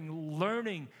 sharing,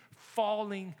 learning,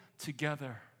 falling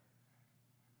together.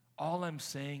 All I'm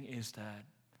saying is that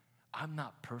I'm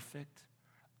not perfect.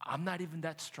 I'm not even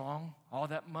that strong all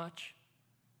that much.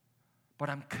 But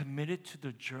I'm committed to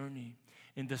the journey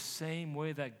in the same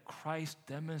way that Christ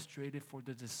demonstrated for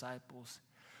the disciples.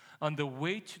 On the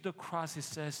way to the cross, it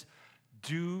says,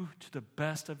 do to the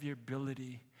best of your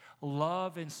ability.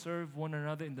 Love and serve one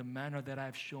another in the manner that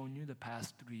I've shown you the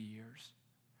past 3 years.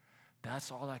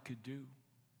 That's all I could do.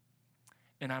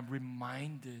 And I'm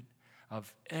reminded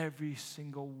of every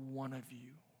single one of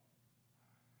you.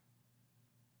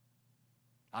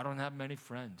 I don't have many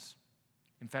friends.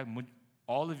 In fact,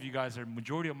 all of you guys are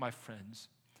majority of my friends.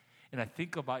 And I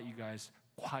think about you guys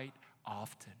quite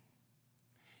often.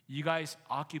 You guys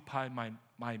occupy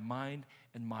my mind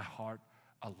and my heart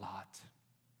a lot.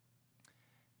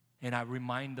 And I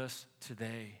remind us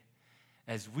today,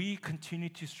 as we continue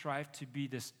to strive to be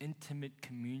this intimate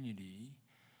community,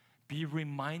 be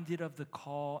reminded of the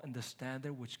call and the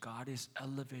standard which God is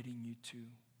elevating you to,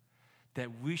 that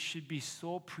we should be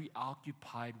so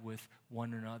preoccupied with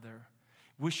one another.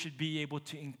 We should be able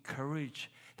to encourage.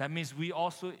 That means we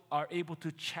also are able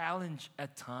to challenge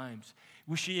at times.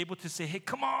 We should be able to say, hey,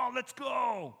 come on, let's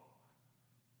go.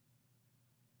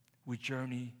 We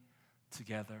journey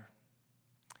together.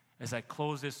 As I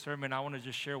close this sermon, I want to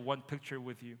just share one picture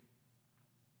with you.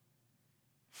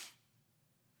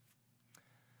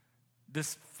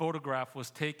 This photograph was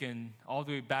taken all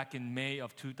the way back in May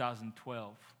of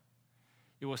 2012.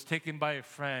 It was taken by a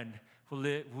friend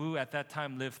who at that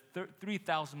time lived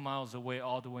 3,000 miles away,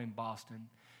 all the way in Boston.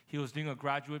 He was doing a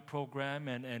graduate program,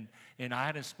 and I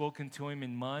hadn't spoken to him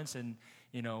in months, and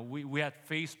we had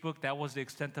Facebook. That was the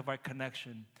extent of our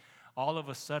connection. All of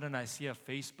a sudden, I see a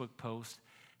Facebook post.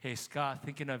 Hey, Scott,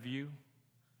 thinking of you.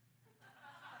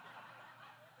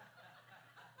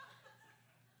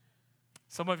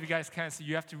 Some of you guys can't see.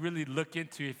 You have to really look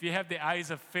into it. If you have the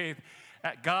eyes of faith,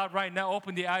 God right now,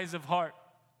 open the eyes of heart,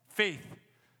 faith,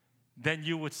 then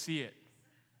you would see it.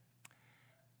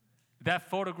 That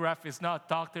photograph is not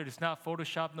doctored. It's not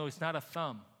Photoshopped. No, it's not a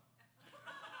thumb.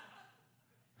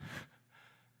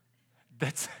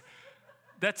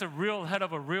 That's a real head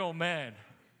of a real man.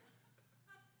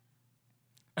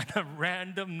 On a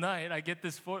random night, I get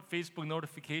this Facebook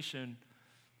notification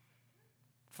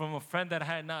from a friend that I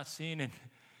had not seen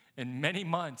in many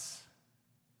months.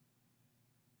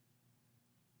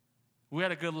 We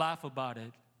had a good laugh about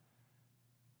it.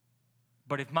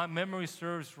 But if my memory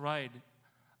serves right,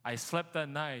 I slept that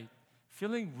night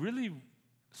feeling really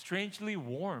strangely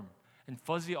warm and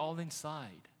fuzzy all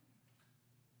inside.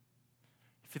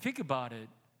 If you think about it,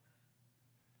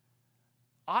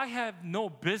 I have no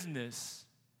business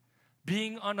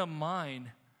being on a mind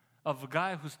of a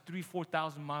guy who's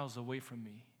 3,000-4,000 miles away from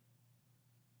me.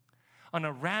 On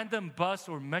a random bus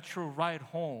or metro ride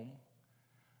home,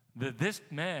 this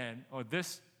man or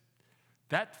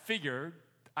that figure,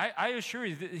 I assure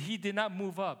you that he did not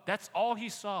move up. That's all he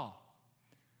saw.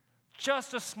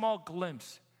 Just a small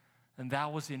glimpse, and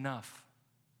that was enough.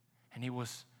 And he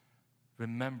was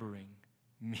remembering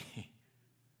me.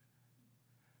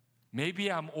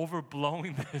 Maybe I'm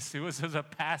overblowing this. It was just a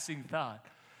passing thought.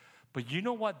 But you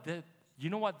know what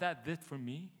that did for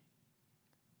me?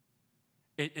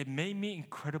 It made me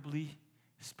incredibly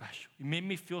special. It made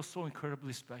me feel so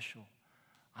incredibly special.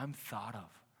 I'm thought of.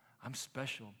 I'm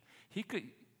special.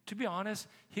 To be honest,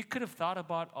 he could have thought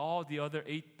about all the other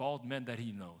 8 bald men that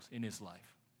he knows in his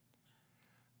life.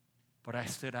 But I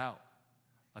stood out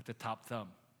like the top thumb.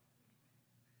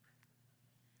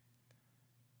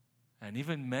 And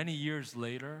even many years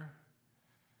later,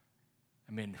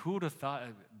 I mean, who would have thought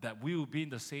that we would be in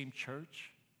the same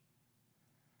church?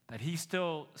 That he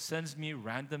still sends me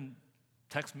random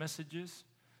text messages,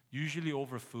 usually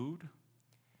over food.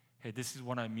 Hey, this is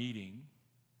what I'm eating.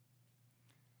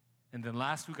 And then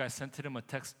last week I sent to him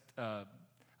a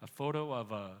photo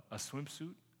of a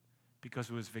swimsuit because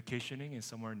he was vacationing in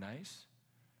somewhere nice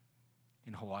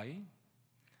in Hawaii.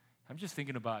 I'm just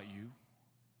thinking about you.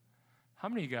 How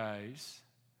many guys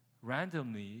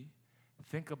randomly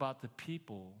think about the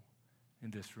people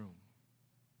in this room?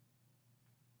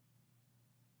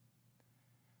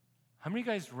 How many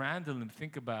guys randomly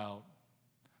think about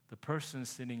the person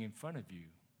sitting in front of you,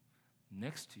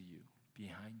 next to you,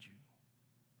 behind you?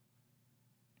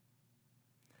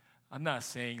 I'm not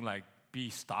saying like be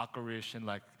stalkerish and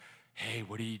like, hey,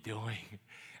 what are you doing?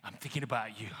 I'm thinking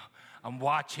about you. I'm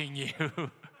watching you.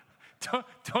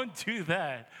 Don't do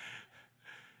that.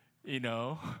 You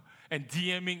know, and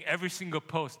DMing every single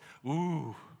post.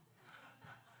 Ooh.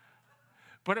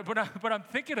 But I'm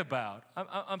thinking about,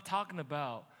 I'm talking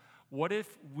about, what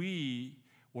if we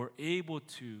were able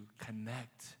to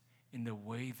connect in the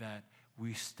way that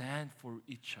we stand for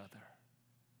each other?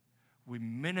 We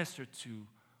minister to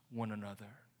one another.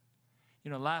 You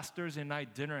know, last Thursday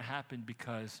night dinner happened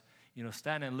because, you know,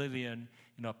 Stan and Lillian,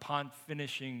 you know, upon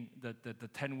finishing the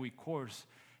 10-week course,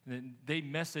 they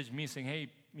messaged me saying, hey,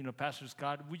 you know, Pastor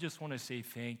Scott, we just want to say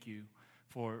thank you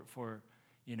for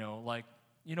you know, like,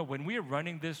 you know, when we're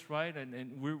running this, right,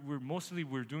 and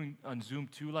we're doing on Zoom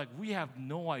too, like, we have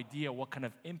no idea what kind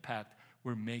of impact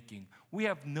we're making. We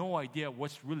have no idea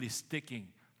what's really sticking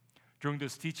during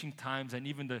those teaching times and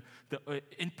even the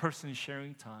in-person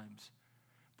sharing times.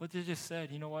 But they just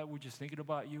said, you know what, we're just thinking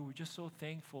about you. We're just so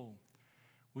thankful.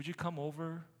 Would you come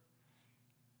over?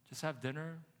 Just have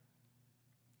dinner?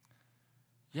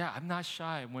 Yeah, I'm not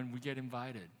shy when we get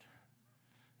invited.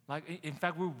 Like, in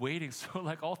fact, we're waiting. So,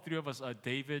 like, all three of us,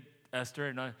 David, Esther,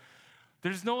 and I,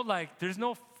 there's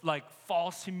no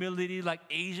false humility, like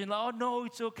Asian, like, oh, no,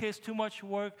 it's okay, it's too much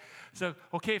work. So,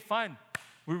 okay, fine,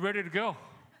 we're ready to go.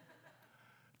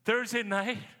 Thursday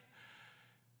night,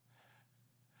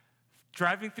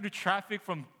 driving through traffic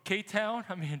from K-Town,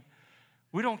 I mean,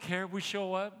 we don't care, we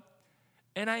show up.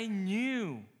 And I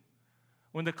knew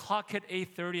when the clock hit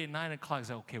 8:30 and 9 o'clock, I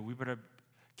said, okay, we better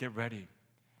get ready.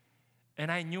 And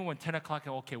I knew when 10 o'clock,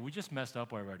 okay, we just messed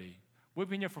up already. We've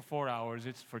been here for 4 hours,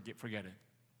 forget it.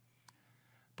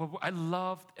 But I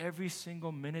loved every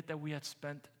single minute that we had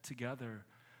spent together,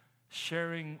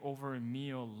 sharing over a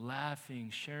meal, laughing,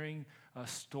 sharing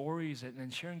stories,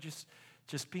 and sharing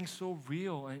just being so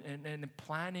real and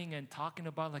planning and talking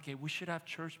about, like, hey, we should have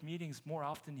church meetings more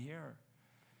often here.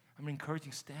 I'm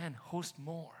encouraging Stan, host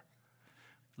more.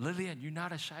 Lillian, you're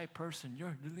not a shy person.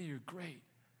 Lillian, you're great.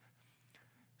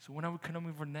 So when are we coming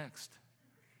over next?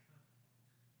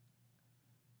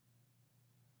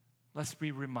 Let's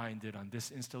be reminded on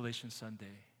this Installation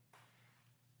Sunday,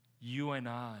 you and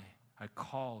I are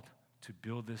called to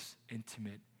build this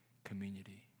intimate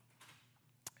community.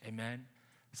 Amen.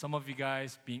 Some of you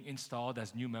guys being installed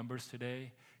as new members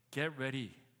today, get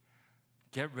ready.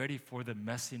 Get ready for the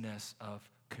messiness of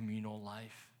communal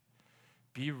life.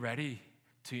 Be ready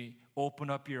to open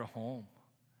up your home.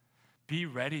 Be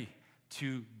ready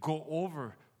to go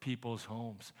over people's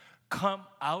homes. Come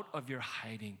out of your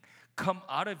hiding. Come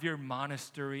out of your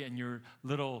monastery and your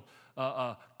little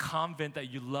convent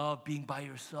that you love being by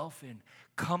yourself in.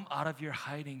 Come out of your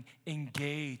hiding.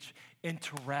 Engage,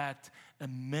 interact,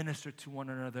 and minister to one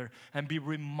another. And be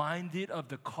reminded of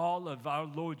the call of our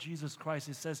Lord Jesus Christ.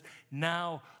 It says,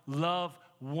 now love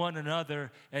one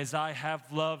another as I have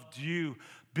loved you.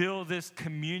 Build this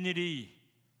community.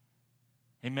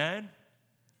 Amen?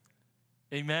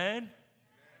 Amen?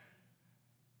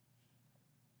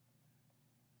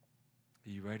 Are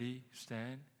you ready,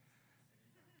 Stan?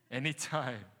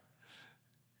 Anytime.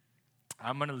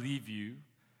 I'm going to leave you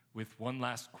with one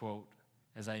last quote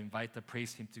as I invite the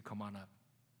praise team to come on up.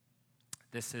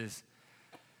 This is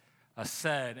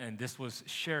said, and this was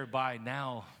shared by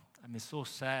now, I mean, so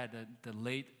sad that the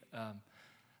late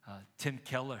Tim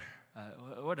Keller,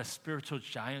 what a spiritual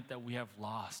giant that we have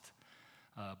lost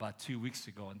about 2 weeks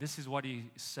ago. And this is what he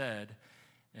said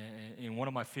in one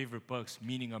of my favorite books,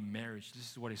 Meaning of Marriage. This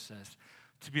is what he says.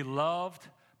 To be loved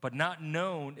but not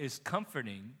known is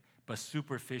comforting but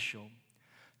superficial.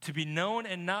 To be known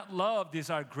and not loved is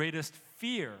our greatest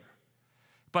fear.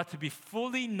 But to be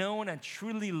fully known and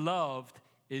truly loved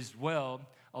is, well,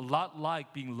 a lot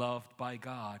like being loved by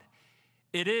God.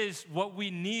 It is what we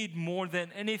need more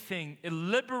than anything. It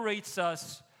liberates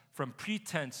us from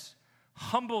pretense,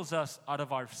 humbles us out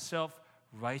of our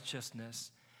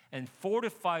righteousness and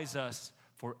fortifies us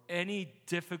for any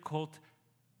difficulty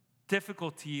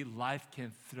life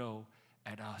can throw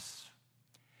at us.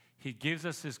 He gives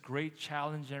us this great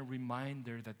challenge and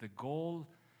reminder that the goal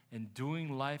in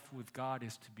doing life with God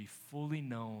is to be fully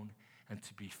known and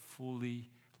to be fully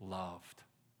loved.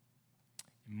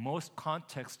 In most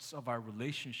contexts of our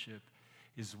relationship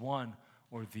is one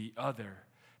or the other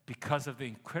because of the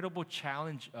incredible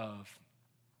challenge of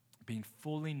being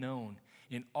fully known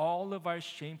in all of our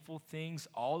shameful things,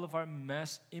 all of our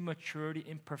mess, immaturity,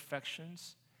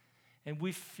 imperfections. And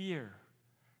we fear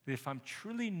that if I'm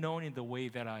truly known in the way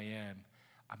that I am,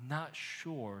 I'm not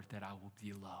sure that I will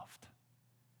be loved.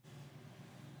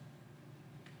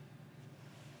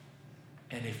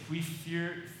 And if we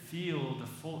feel the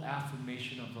full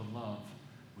affirmation of the love,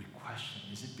 we question,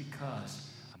 is it because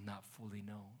I'm not fully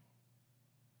known?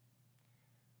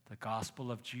 The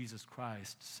gospel of Jesus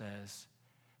Christ says,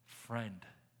 friend,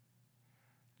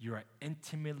 you are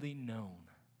intimately known.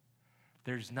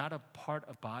 There's not a part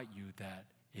about you that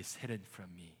is hidden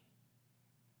from me.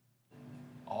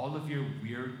 All of your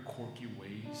weird, quirky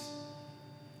ways,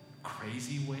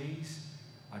 crazy ways,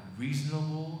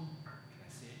 unreasonable,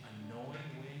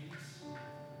 annoying ways,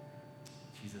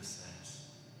 Jesus says,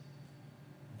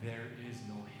 there is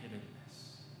no hiddenness.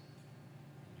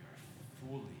 You are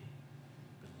fully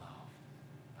beloved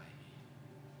by me.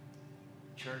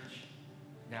 Church,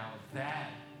 now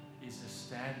that is the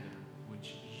standard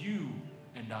which you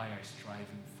and I are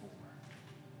striving for.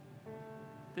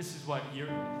 This is what, year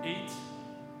 8?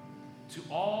 To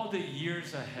all the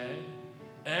years ahead,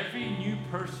 every new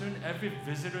person, every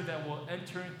visitor that will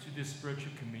enter into this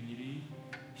spiritual community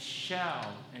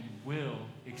shall and will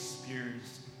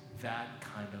experience that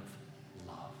kind of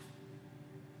love.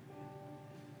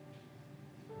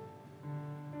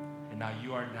 And now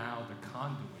you are now the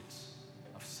conduits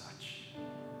of such.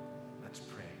 Let's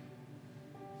pray.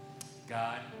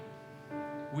 God,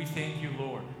 we thank you,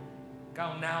 Lord.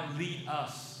 God, now lead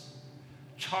us.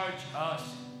 Charge us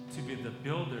to be the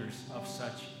builders of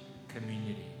such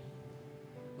community.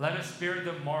 Let us bear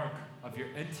the mark of your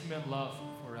intimate love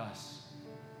for us.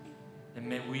 And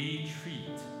may we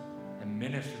treat and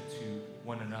minister to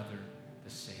one another the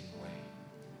same way.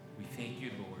 We thank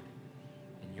you, Lord.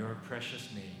 In your precious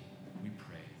name we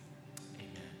pray.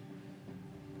 Amen.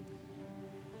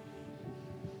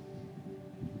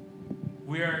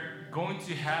 We are going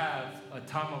to have a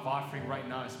time of offering right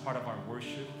now as part of our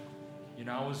worship. You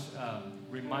know, I was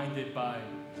reminded by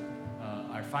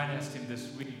our finance team this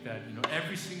week that, you know,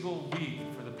 every single week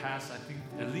for the past, I think,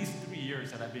 at least 3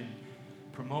 years that I've been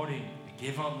promoting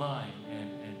Give Online,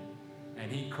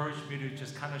 and he encouraged me to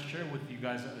just kind of share with you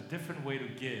guys a different way to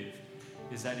give,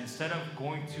 is that instead of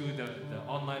going to the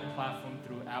online platform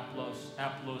through Applos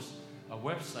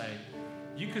website,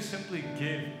 you could simply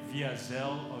give via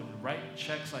Zelle or write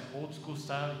checks like old school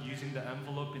style using the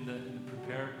envelope in the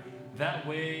prepare. That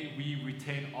way we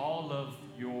retain all of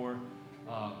your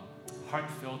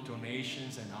heartfelt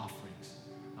donations and offerings.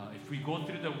 If we go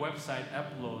through the website,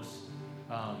 Applos,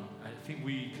 I think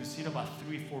we concede about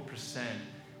 3-4%,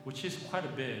 which is quite a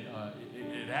bit.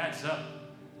 It adds up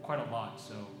quite a lot.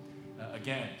 So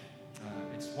again,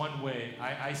 it's one way.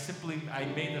 I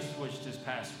made the switch this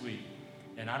past week,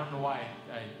 and I don't know why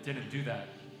I didn't do that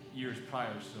years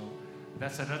prior. So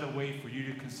that's another way for you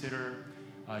to consider.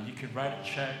 You can write a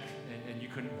check, and you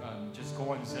can just go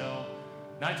on Zelle.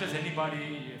 Not just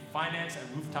anybody,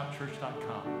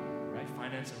 finance@rooftopchurch.com, right?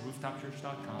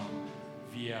 Finance@rooftopchurch.com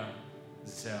via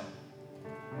Zelle.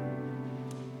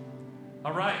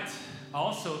 All right.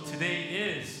 Also, today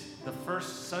is the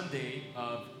first Sunday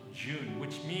of June,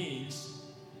 which means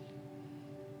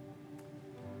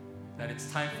that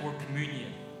it's time for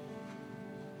communion.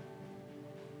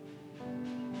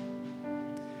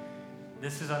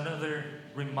 This is another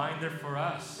reminder for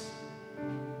us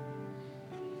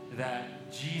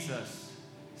that Jesus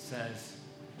says,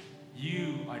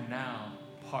 you are now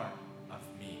part of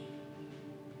me.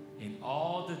 In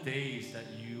all the days that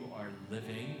you are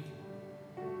living,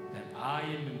 that I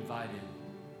am invited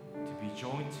to be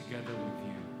joined together with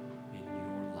you in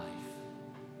your life.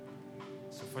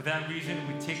 So for that reason,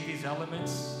 we take these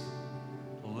elements,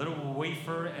 a little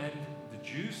wafer and the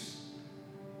juice,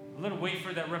 a little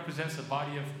wafer that represents the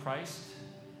body of Christ,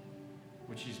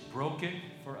 which is broken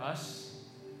for us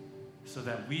so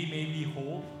that we may be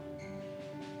whole.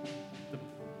 The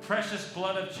precious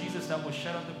blood of Jesus that was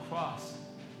shed on the cross.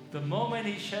 The moment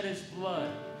he shed his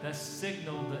blood, that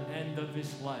signaled the end of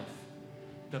his life.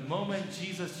 The moment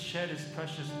Jesus shed his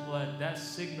precious blood, that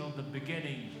signaled the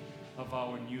beginning of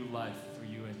our new life for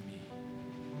you and me.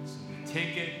 So we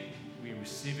take it, we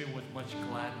receive it with much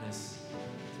gladness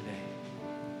today.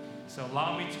 So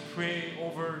allow me to pray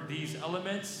over these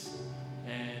elements,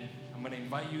 and I'm going to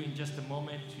invite you in just a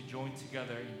moment to join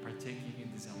together in partaking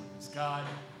in these elements. God,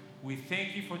 we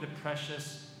thank you for the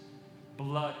precious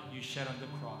blood you shed on the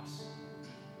cross.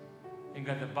 And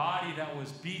God, the body that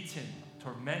was beaten,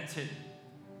 tormented,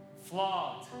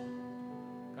 flogged,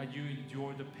 God, you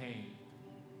endured the pain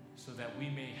so that we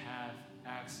may have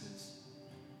access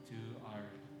to our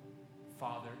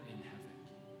Father in heaven.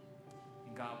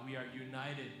 And God, we are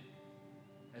united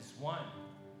as one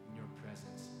in your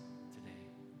presence today.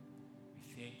 We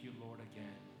thank you, Lord,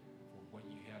 again for what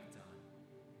you have done.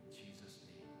 In Jesus'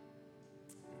 name,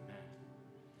 amen.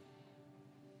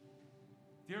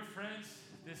 Dear friends,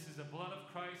 this is the blood of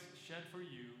Christ shed for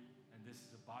you, and this is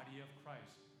the body of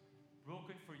Christ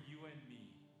broken for you and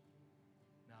me.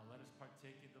 Now let us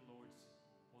partake in the Lord's